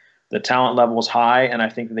incredible. The talent level is high, and I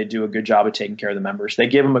think that they do a good job of taking care of the members. They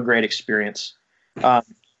give them a great experience.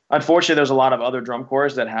 Unfortunately, there's a lot of other drum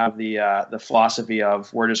corps that have the philosophy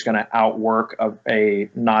of we're just going to outwork a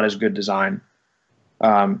not as good design.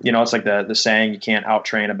 It's like the saying, you can't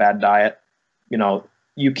out-train a bad diet.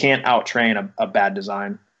 You can't out-train a bad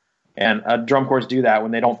design. And drum corps do that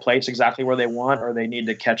when they don't place exactly where they want, or they need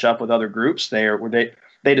to catch up with other groups. They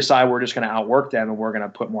decide we're just going to outwork them and we're going to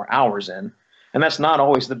put more hours in. And that's not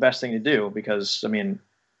always the best thing to do because,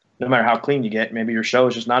 no matter how clean you get, maybe your show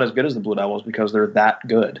is just not as good as the Blue Devils because they're that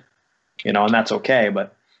good, and that's okay.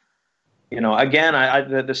 But, again,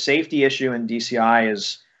 the safety issue in DCI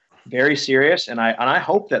is very serious, and I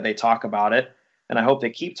hope that they talk about it, and I hope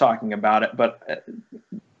they keep talking about it. But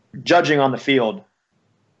judging on the field,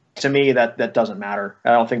 to me, that doesn't matter.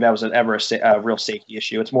 I don't think that was ever a real safety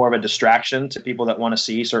issue. It's more of a distraction to people that want to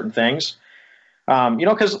see certain things.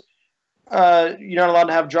 Because you're not allowed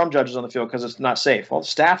to have drum judges on the field because it's not safe. Well, the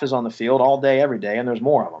staff is on the field all day, every day, and there's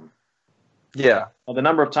more of them. Yeah. Well, the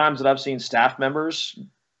number of times that I've seen staff members,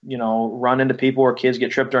 run into people or kids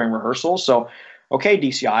get tripped during rehearsals. So, okay,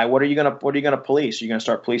 DCI, what are you gonna police? Are you gonna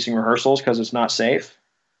start policing rehearsals because it's not safe,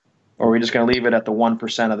 or are we just gonna leave it at the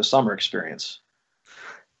 1% of the summer experience?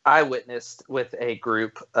 I witnessed with a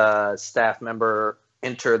group staff member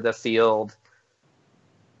enter the field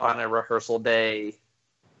on a rehearsal day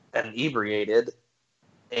inebriated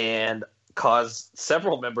and caused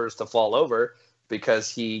several members to fall over because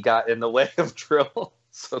he got in the way of drill.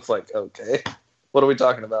 So it's like, okay, what are we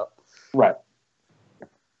talking about? Right.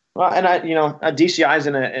 Well, and DCI's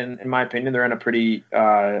in my opinion, they're in a pretty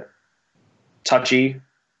touchy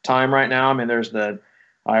time right now.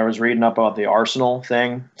 I was reading up about the Arsenal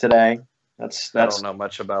thing today. I don't know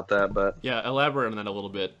much about that, but yeah, elaborate on that a little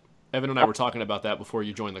bit. Evan and I were talking about that before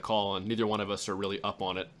you joined the call, and neither one of us are really up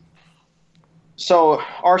on it. So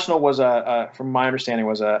Arsenal was from my understanding,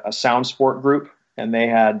 was a sound sport group, and they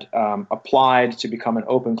had applied to become an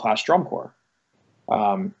open class drum corps.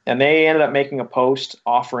 And they ended up making a post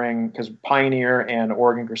offering, because Pioneer and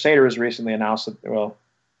Oregon Crusaders recently announced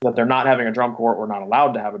that they're not having a drum corps or not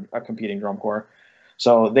allowed to have a competing drum corps.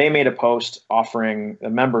 So they made a post offering the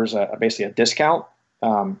members basically a discount.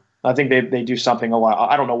 I think they do something a lot.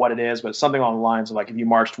 I don't know what it is, but it's something along the lines of like if you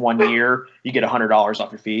marched 1 year, you get $100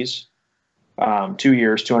 off your fees. 2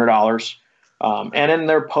 years, $200. And in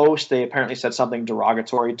their post, they apparently said something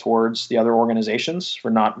derogatory towards the other organizations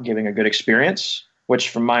for not giving a good experience, which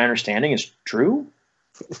from my understanding is true.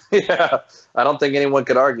 Yeah, I don't think anyone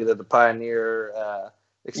could argue that the Pioneer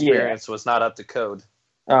experience was not up to code.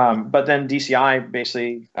 But then DCI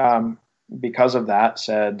basically because of that,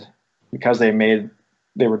 said because they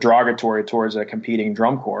were derogatory towards a competing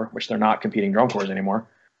drum corps, which they're not competing drum corps anymore.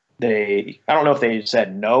 I don't know if they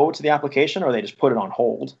said no to the application or they just put it on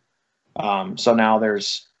hold. So now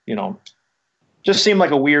there's, just seemed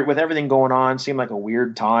like with everything going on, seemed like a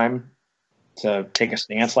weird time to take a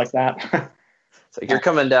stance like that. So you're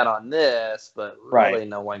coming down on this, but really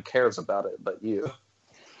no one cares about it but you.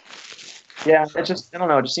 Yeah, I don't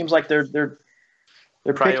know. It just seems like they're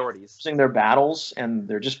priorities, picking their battles, and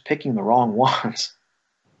they're just picking the wrong ones.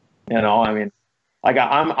 I mean, like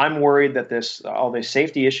I'm worried that all these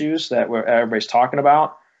safety issues that everybody's talking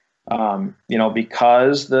about,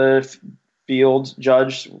 because the field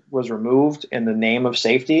judge was removed in the name of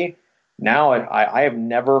safety. Now I have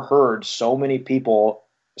never heard so many people,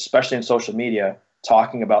 especially in social media,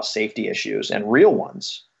 talking about safety issues and real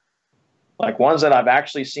ones, like ones that I've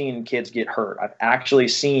actually seen kids get hurt. I've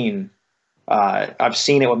seen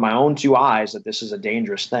it with my own two eyes that this is a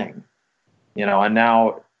dangerous thing, and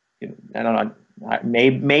now, I don't know,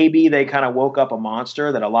 maybe they kind of woke up a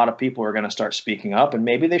monster that a lot of people are going to start speaking up, and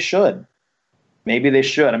maybe they should.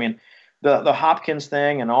 I mean, the Hopkins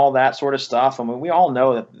thing and all that sort of stuff. I mean, we all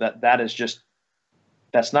know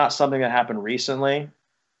that's not something that happened recently,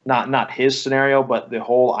 not his scenario, but the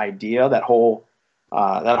whole idea, that whole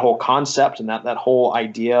concept, and that whole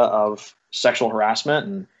idea of sexual harassment,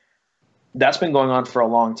 and that's been going on for a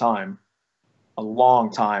long time,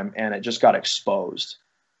 and it just got exposed.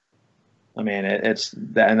 I mean, that's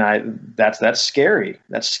scary.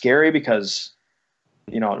 That's scary because,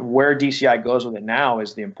 where DCI goes with it now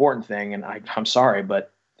is the important thing. And I'm sorry,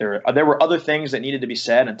 but there were other things that needed to be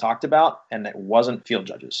said and talked about, and it wasn't field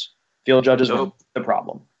judges. Field judges were the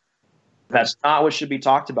problem. That's not what should be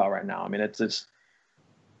talked about right now. I mean,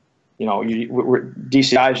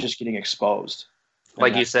 DCI is just getting exposed.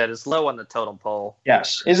 Like you said, it's low on the totem pole.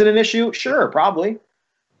 Yes. Is it an issue? Sure, probably.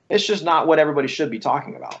 It's just not what everybody should be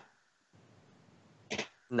talking about.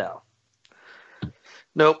 No.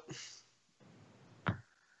 Nope.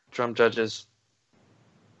 Drum judges,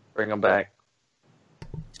 bring them back.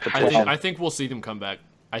 I think we'll see them come back.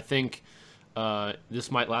 I think this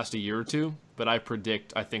might last a year or two, but I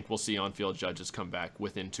think we'll see on-field judges come back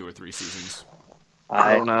within 2 or 3 seasons.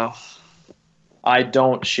 I don't know. I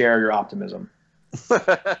don't share your optimism. Well,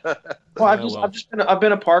 I've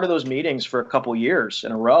been a part of those meetings for a couple years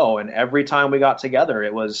in a row, and every time we got together,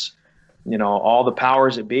 it was, all the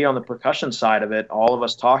powers that be on the percussion side of it, all of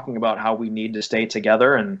us talking about how we need to stay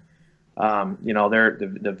together, and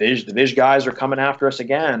the Viz guys are coming after us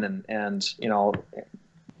again, and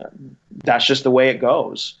that's just the way it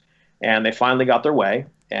goes. And they finally got their way,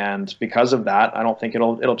 and because of that, I don't think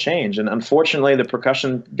it'll change. And unfortunately, the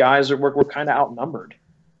percussion guys we're kind of outnumbered.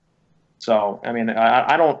 So I mean,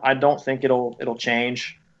 I don't think it'll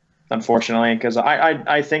change, unfortunately, because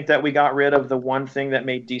I think that we got rid of the one thing that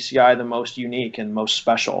made DCI the most unique and most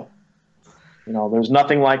special. There's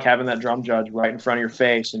nothing like having that drum judge right in front of your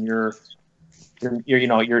face, and you're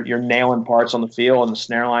nailing parts on the field, and the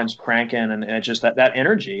snare line's cranking, and it's just that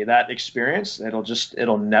energy, that experience.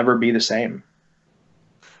 It'll never be the same.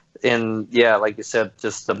 And yeah, like you said,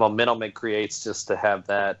 just the momentum it creates just to have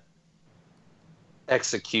that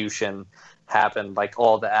execution happen, like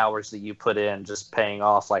all the hours that you put in just paying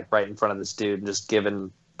off, like right in front of this dude and just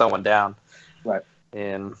throwing down. Right.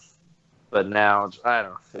 But now, I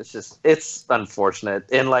don't know, it's unfortunate.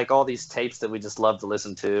 And like all these tapes that we just love to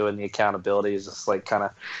listen to, and the accountability is just like kind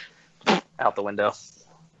of out the window.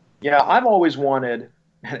 Yeah, I've always wanted,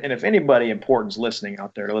 and if anybody important's listening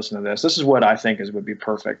out there to listen to this is what I think would be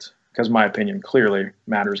perfect, because my opinion clearly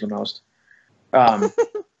matters the most.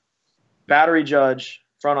 Battery judge,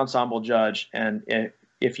 front ensemble judge, and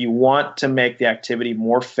if you want to make the activity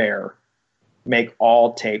more fair, make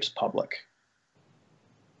all tapes public.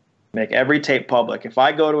 Make every tape public. If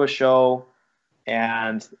I go to a show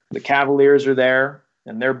and the Cavaliers are there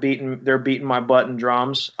and they're beating my butt in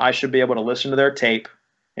drums, I should be able to listen to their tape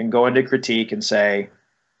and go into critique and say,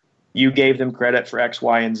 you gave them credit for X,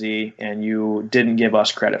 Y, and Z, and you didn't give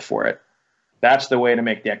us credit for it. That's the way to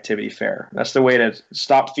make the activity fair. That's the way to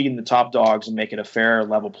stop feeding the top dogs and make it a fair,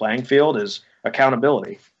 level playing field, is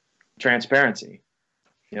accountability, transparency.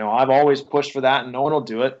 I've always pushed for that, and no one will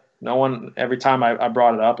do it. No one. Every time I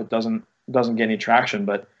brought it up, it doesn't get any traction.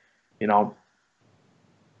 But I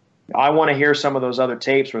want to hear some of those other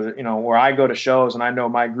tapes where I go to shows and I know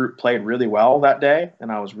my group played really well that day,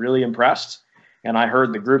 and I was really impressed. And I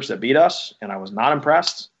heard the groups that beat us, and I was not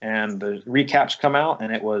impressed. And the recaps come out,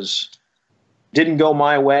 and it didn't go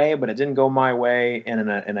my way, but it didn't go my way in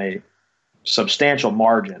a substantial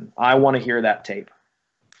margin. I want to hear that tape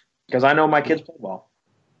because I know my kids play well.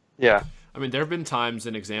 Yeah. I mean, there have been times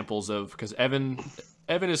and examples of, because Evan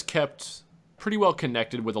is kept pretty well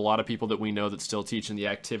connected with a lot of people that we know that still teach in the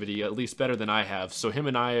activity, at least better than I have. So him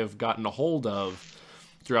and I have gotten a hold of,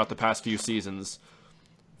 throughout the past few seasons,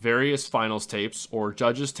 various finals tapes or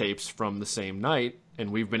judges tapes from the same night,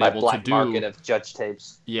 and we've been able to do market of judge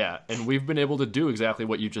tapes. Yeah, and we've been able to do exactly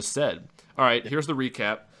what you just said. All right, here's the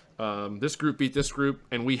recap. This group beat this group,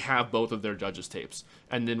 and we have both of their judges tapes,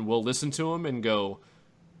 and then we'll listen to them and go,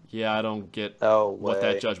 yeah, I don't get what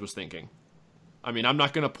that judge was thinking. I mean, I'm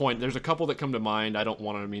not going to point. There's a couple that come to mind. I don't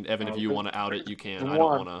want to. I mean, Evan, if you want to out it, you can. I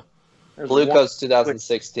don't want to. Blue Coats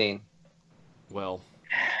 2016. Well,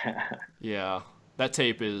 yeah, that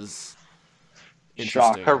tape is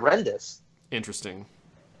interesting. Horrendous. Interesting.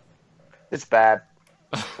 It's bad.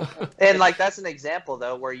 And like that's an example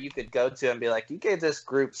though where you could go to and be like, you gave this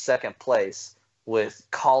group second place with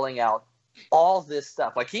calling out all this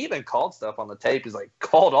stuff. Like he even called stuff on the tape. He's like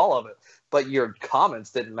called all of it, but your comments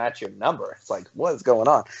didn't match your number. It's like, what is going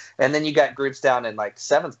on? And then you got groups down in like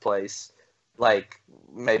 7th place, like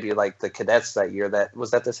maybe like the cadets that year. That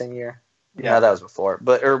was that the same year? Yeah, no, that was before,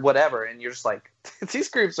 but or whatever. And you're just like, these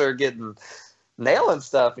groups are getting nailing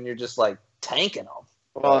stuff, and you're just like tanking them.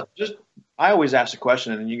 Well, I always ask the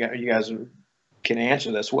question, and you guys can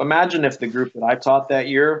answer this. Well, imagine if the group that I taught that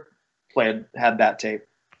year had that tape.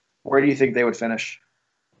 Where do you think they would finish?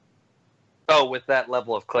 Oh, with that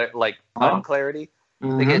level of unclarity,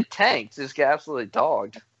 they get tanked, just get absolutely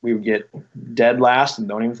dogged. We would get dead last and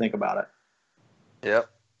don't even think about it. Yep,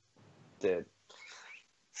 dude.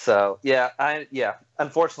 So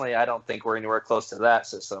unfortunately, I don't think we're anywhere close to that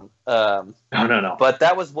system. No. But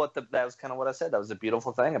that was kind of what I said. That was a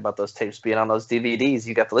beautiful thing about those tapes being on those DVDs.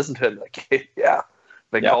 You got to listen to it, and like, yeah,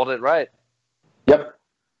 they called it right. Yep.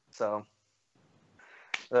 So,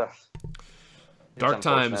 dark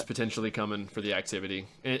times potentially coming for the activity.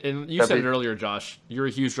 And you said it earlier, Josh. You're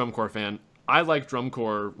a huge drum corps fan. I like drum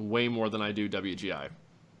corps way more than I do WGI.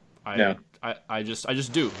 I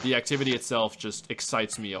just do. The activity itself just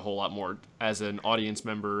excites me a whole lot more as an audience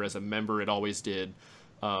member, as a member. It always did,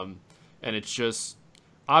 and it's just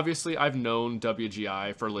obviously I've known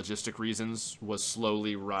WGI for logistic reasons was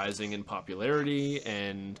slowly rising in popularity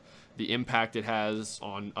and the impact it has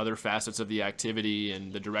on other facets of the activity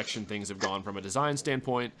and the direction things have gone from a design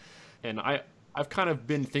standpoint. And I've kind of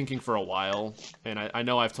been thinking for a while, and I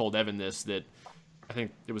know I've told Evan this, that I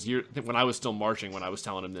think it was when I was still marching when I was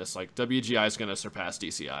telling him this, like WGI is going to surpass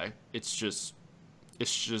DCI. It's just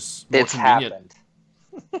more convenient. Happened.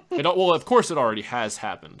 Well, of course it already has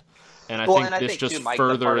happened. And I think this just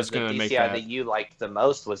further is going to make that. That you liked the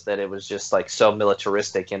most was that it was just like so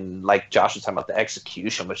militaristic, and like Josh was talking about, the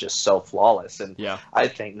execution was just so flawless. And I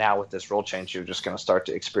think now with this rule change, you're just going to start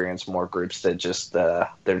to experience more groups that just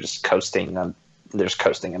they're just coasting on. There's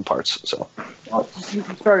coasting in parts. So you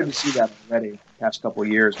started to see that already the past couple of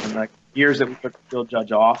years. When like years that we took the field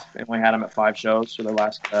judge off and we had him at 5 shows for the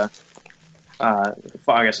last I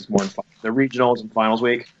guess it's more than 5, the regionals and finals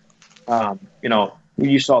week.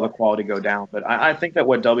 You saw the quality go down, but I think that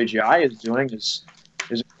what WGI is doing is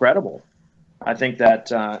incredible. I think that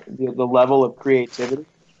the level of creativity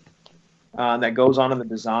that goes on in the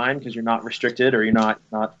design, because you're not restricted or you're not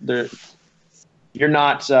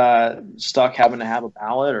stuck having to have a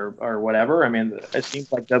ballot or whatever. I mean, it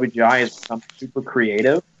seems like WGI has become super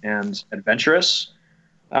creative and adventurous.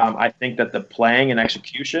 I think that the playing and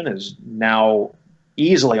execution is now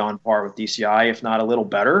easily on par with DCI, if not a little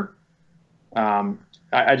better.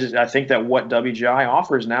 I think that what WGI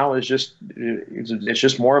offers now is just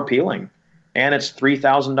more appealing, and it's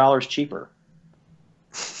 $3,000 cheaper.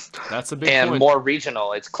 That's a big and point. More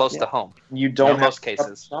regional. It's close to home. You don't in most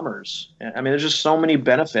cases. Summers. I mean, there's just so many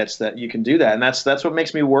benefits that you can do that, and that's what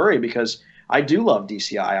makes me worry, because I do love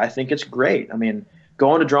DCI. I think it's great. I mean,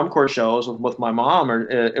 going to drum corps shows with my mom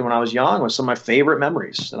when I was young was some of my favorite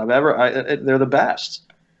memories that I've ever. They're the best.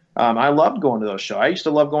 I loved going to those shows. I used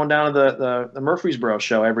to love going down to the Murfreesboro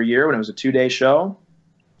show every year when it was a 2-day show.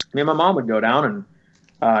 Me and my mom would go down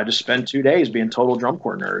and just spend 2 days being total drum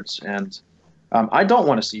corps nerds. And I don't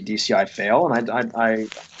want to see DCI fail, and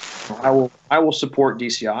I will support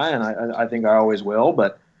DCI, and I think I always will.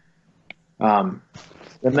 But then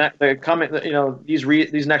they're coming.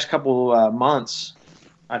 These next couple months,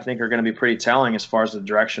 I think are going to be pretty telling as far as the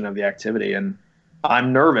direction of the activity. And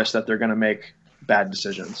I'm nervous that they're going to make bad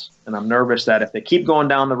decisions, and I'm nervous that if they keep going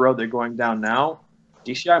down the road they're going down now,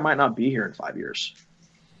 DCI might not be here in 5 years,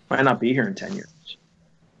 might not be here in 10 years.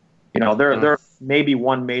 They're maybe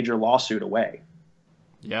one major lawsuit away.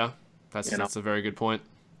 Yeah, that's a very good point.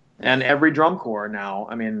 And every drum corps now,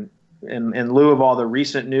 I mean, in lieu of all the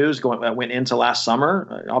recent news that went into last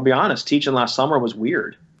summer, I'll be honest, teaching last summer was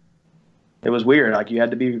weird. It was weird. Like, you had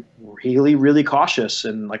to be really, really cautious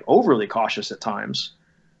and like overly cautious at times,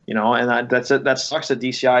 you know, and that sucks that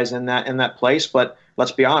DCI is in that place. But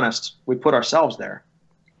let's be honest, we put ourselves there.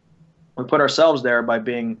 We put ourselves there by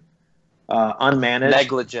being unmanaged.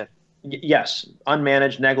 Negligent. Yes.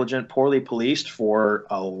 Unmanaged, negligent, poorly policed for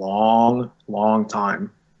a long, long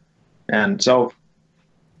time. And so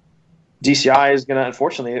DCI is going to,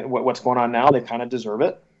 unfortunately, what's going on now, they kind of deserve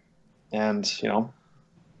it. And, you know,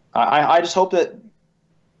 I just hope that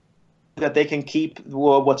they can keep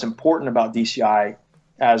what's important about DCI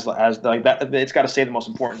as like that. It's got to say the most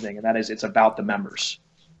important thing, and that is it's about the members.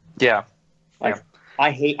 Yeah. Like,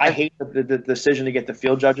 I hate the decision to get the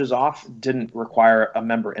field judges off didn't require a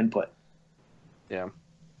member input. Yeah.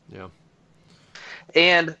 Yeah.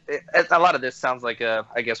 And a lot of this sounds like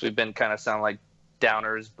I guess we've been kind of sound like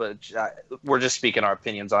downers, but we're just speaking our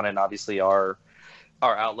opinions on it, and obviously our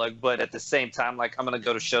outlook. But at the same time, like, I'm going to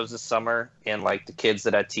go to shows this summer, and like the kids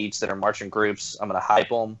that I teach that are marching groups, I'm going to hype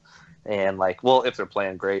them. And like, well, if they're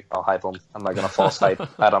playing great, I'll hype them. I'm not going to false hype.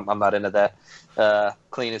 I'm not into that.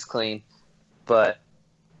 Clean is clean. But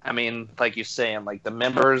I mean, like you're saying, like the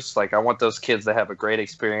members, like I want those kids to have a great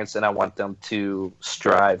experience, and I want them to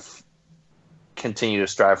continue to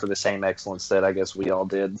strive for the same excellence that I guess we all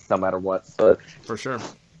did, no matter what. But For sure.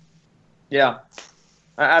 Yeah,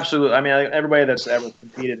 absolutely. I mean, everybody that's ever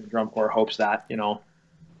competed in drum corps hopes that, you know,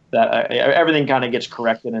 that everything kind of gets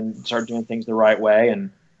corrected and start doing things the right way. And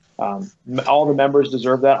all the members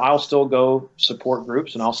deserve that. I'll still go support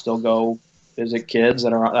groups, and I'll still go visit kids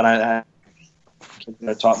that I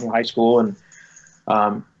taught me in high school. And,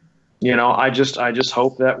 you know, I just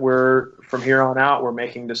hope that from here on out, we're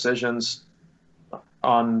making decisions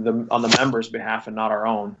on the members' behalf and not our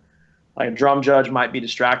own. Like, a drum judge might be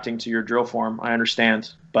distracting to your drill form, I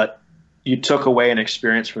understand, but you took away an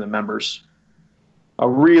experience from the members, a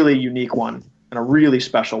really unique one and a really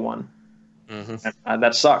special one. mm-hmm. And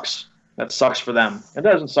that sucks. That sucks for them. It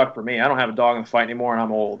doesn't suck for me. I don't have a dog in the fight anymore, and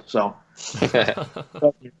I'm old, so it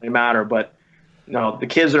doesn't really matter. But you know, the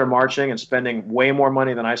kids that are marching and spending way more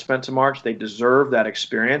money than I spent to march, they deserve that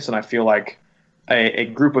experience. And I feel like a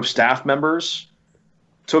group of staff members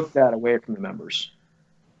took that away from the members.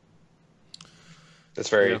 That's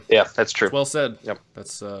that's true. Well said. Yep.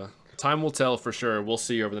 That's time will tell for sure. We'll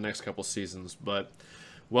see over the next couple seasons. But,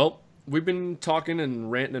 well, we've been talking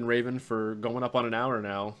and ranting and raving for going up on an hour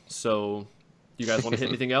now. So, you guys want to hit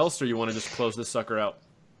anything else, or you want to just close this sucker out?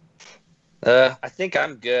 I think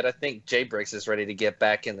I'm good. I think Jay Bricks is ready to get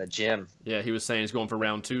back in the gym. Yeah, he was saying he's going for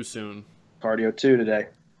round 2 soon. Cardio 2 today.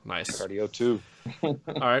 Nice. Cardio 2. All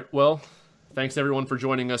right. Well, thanks everyone for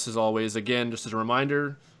joining us as always. Again, just as a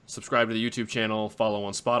reminder, subscribe to the YouTube channel, follow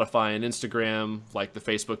on Spotify and Instagram, like the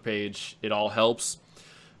Facebook page. It all helps.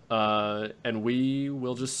 And we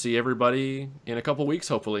will just see everybody in a couple weeks,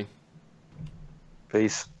 hopefully.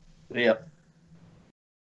 Peace. Yep.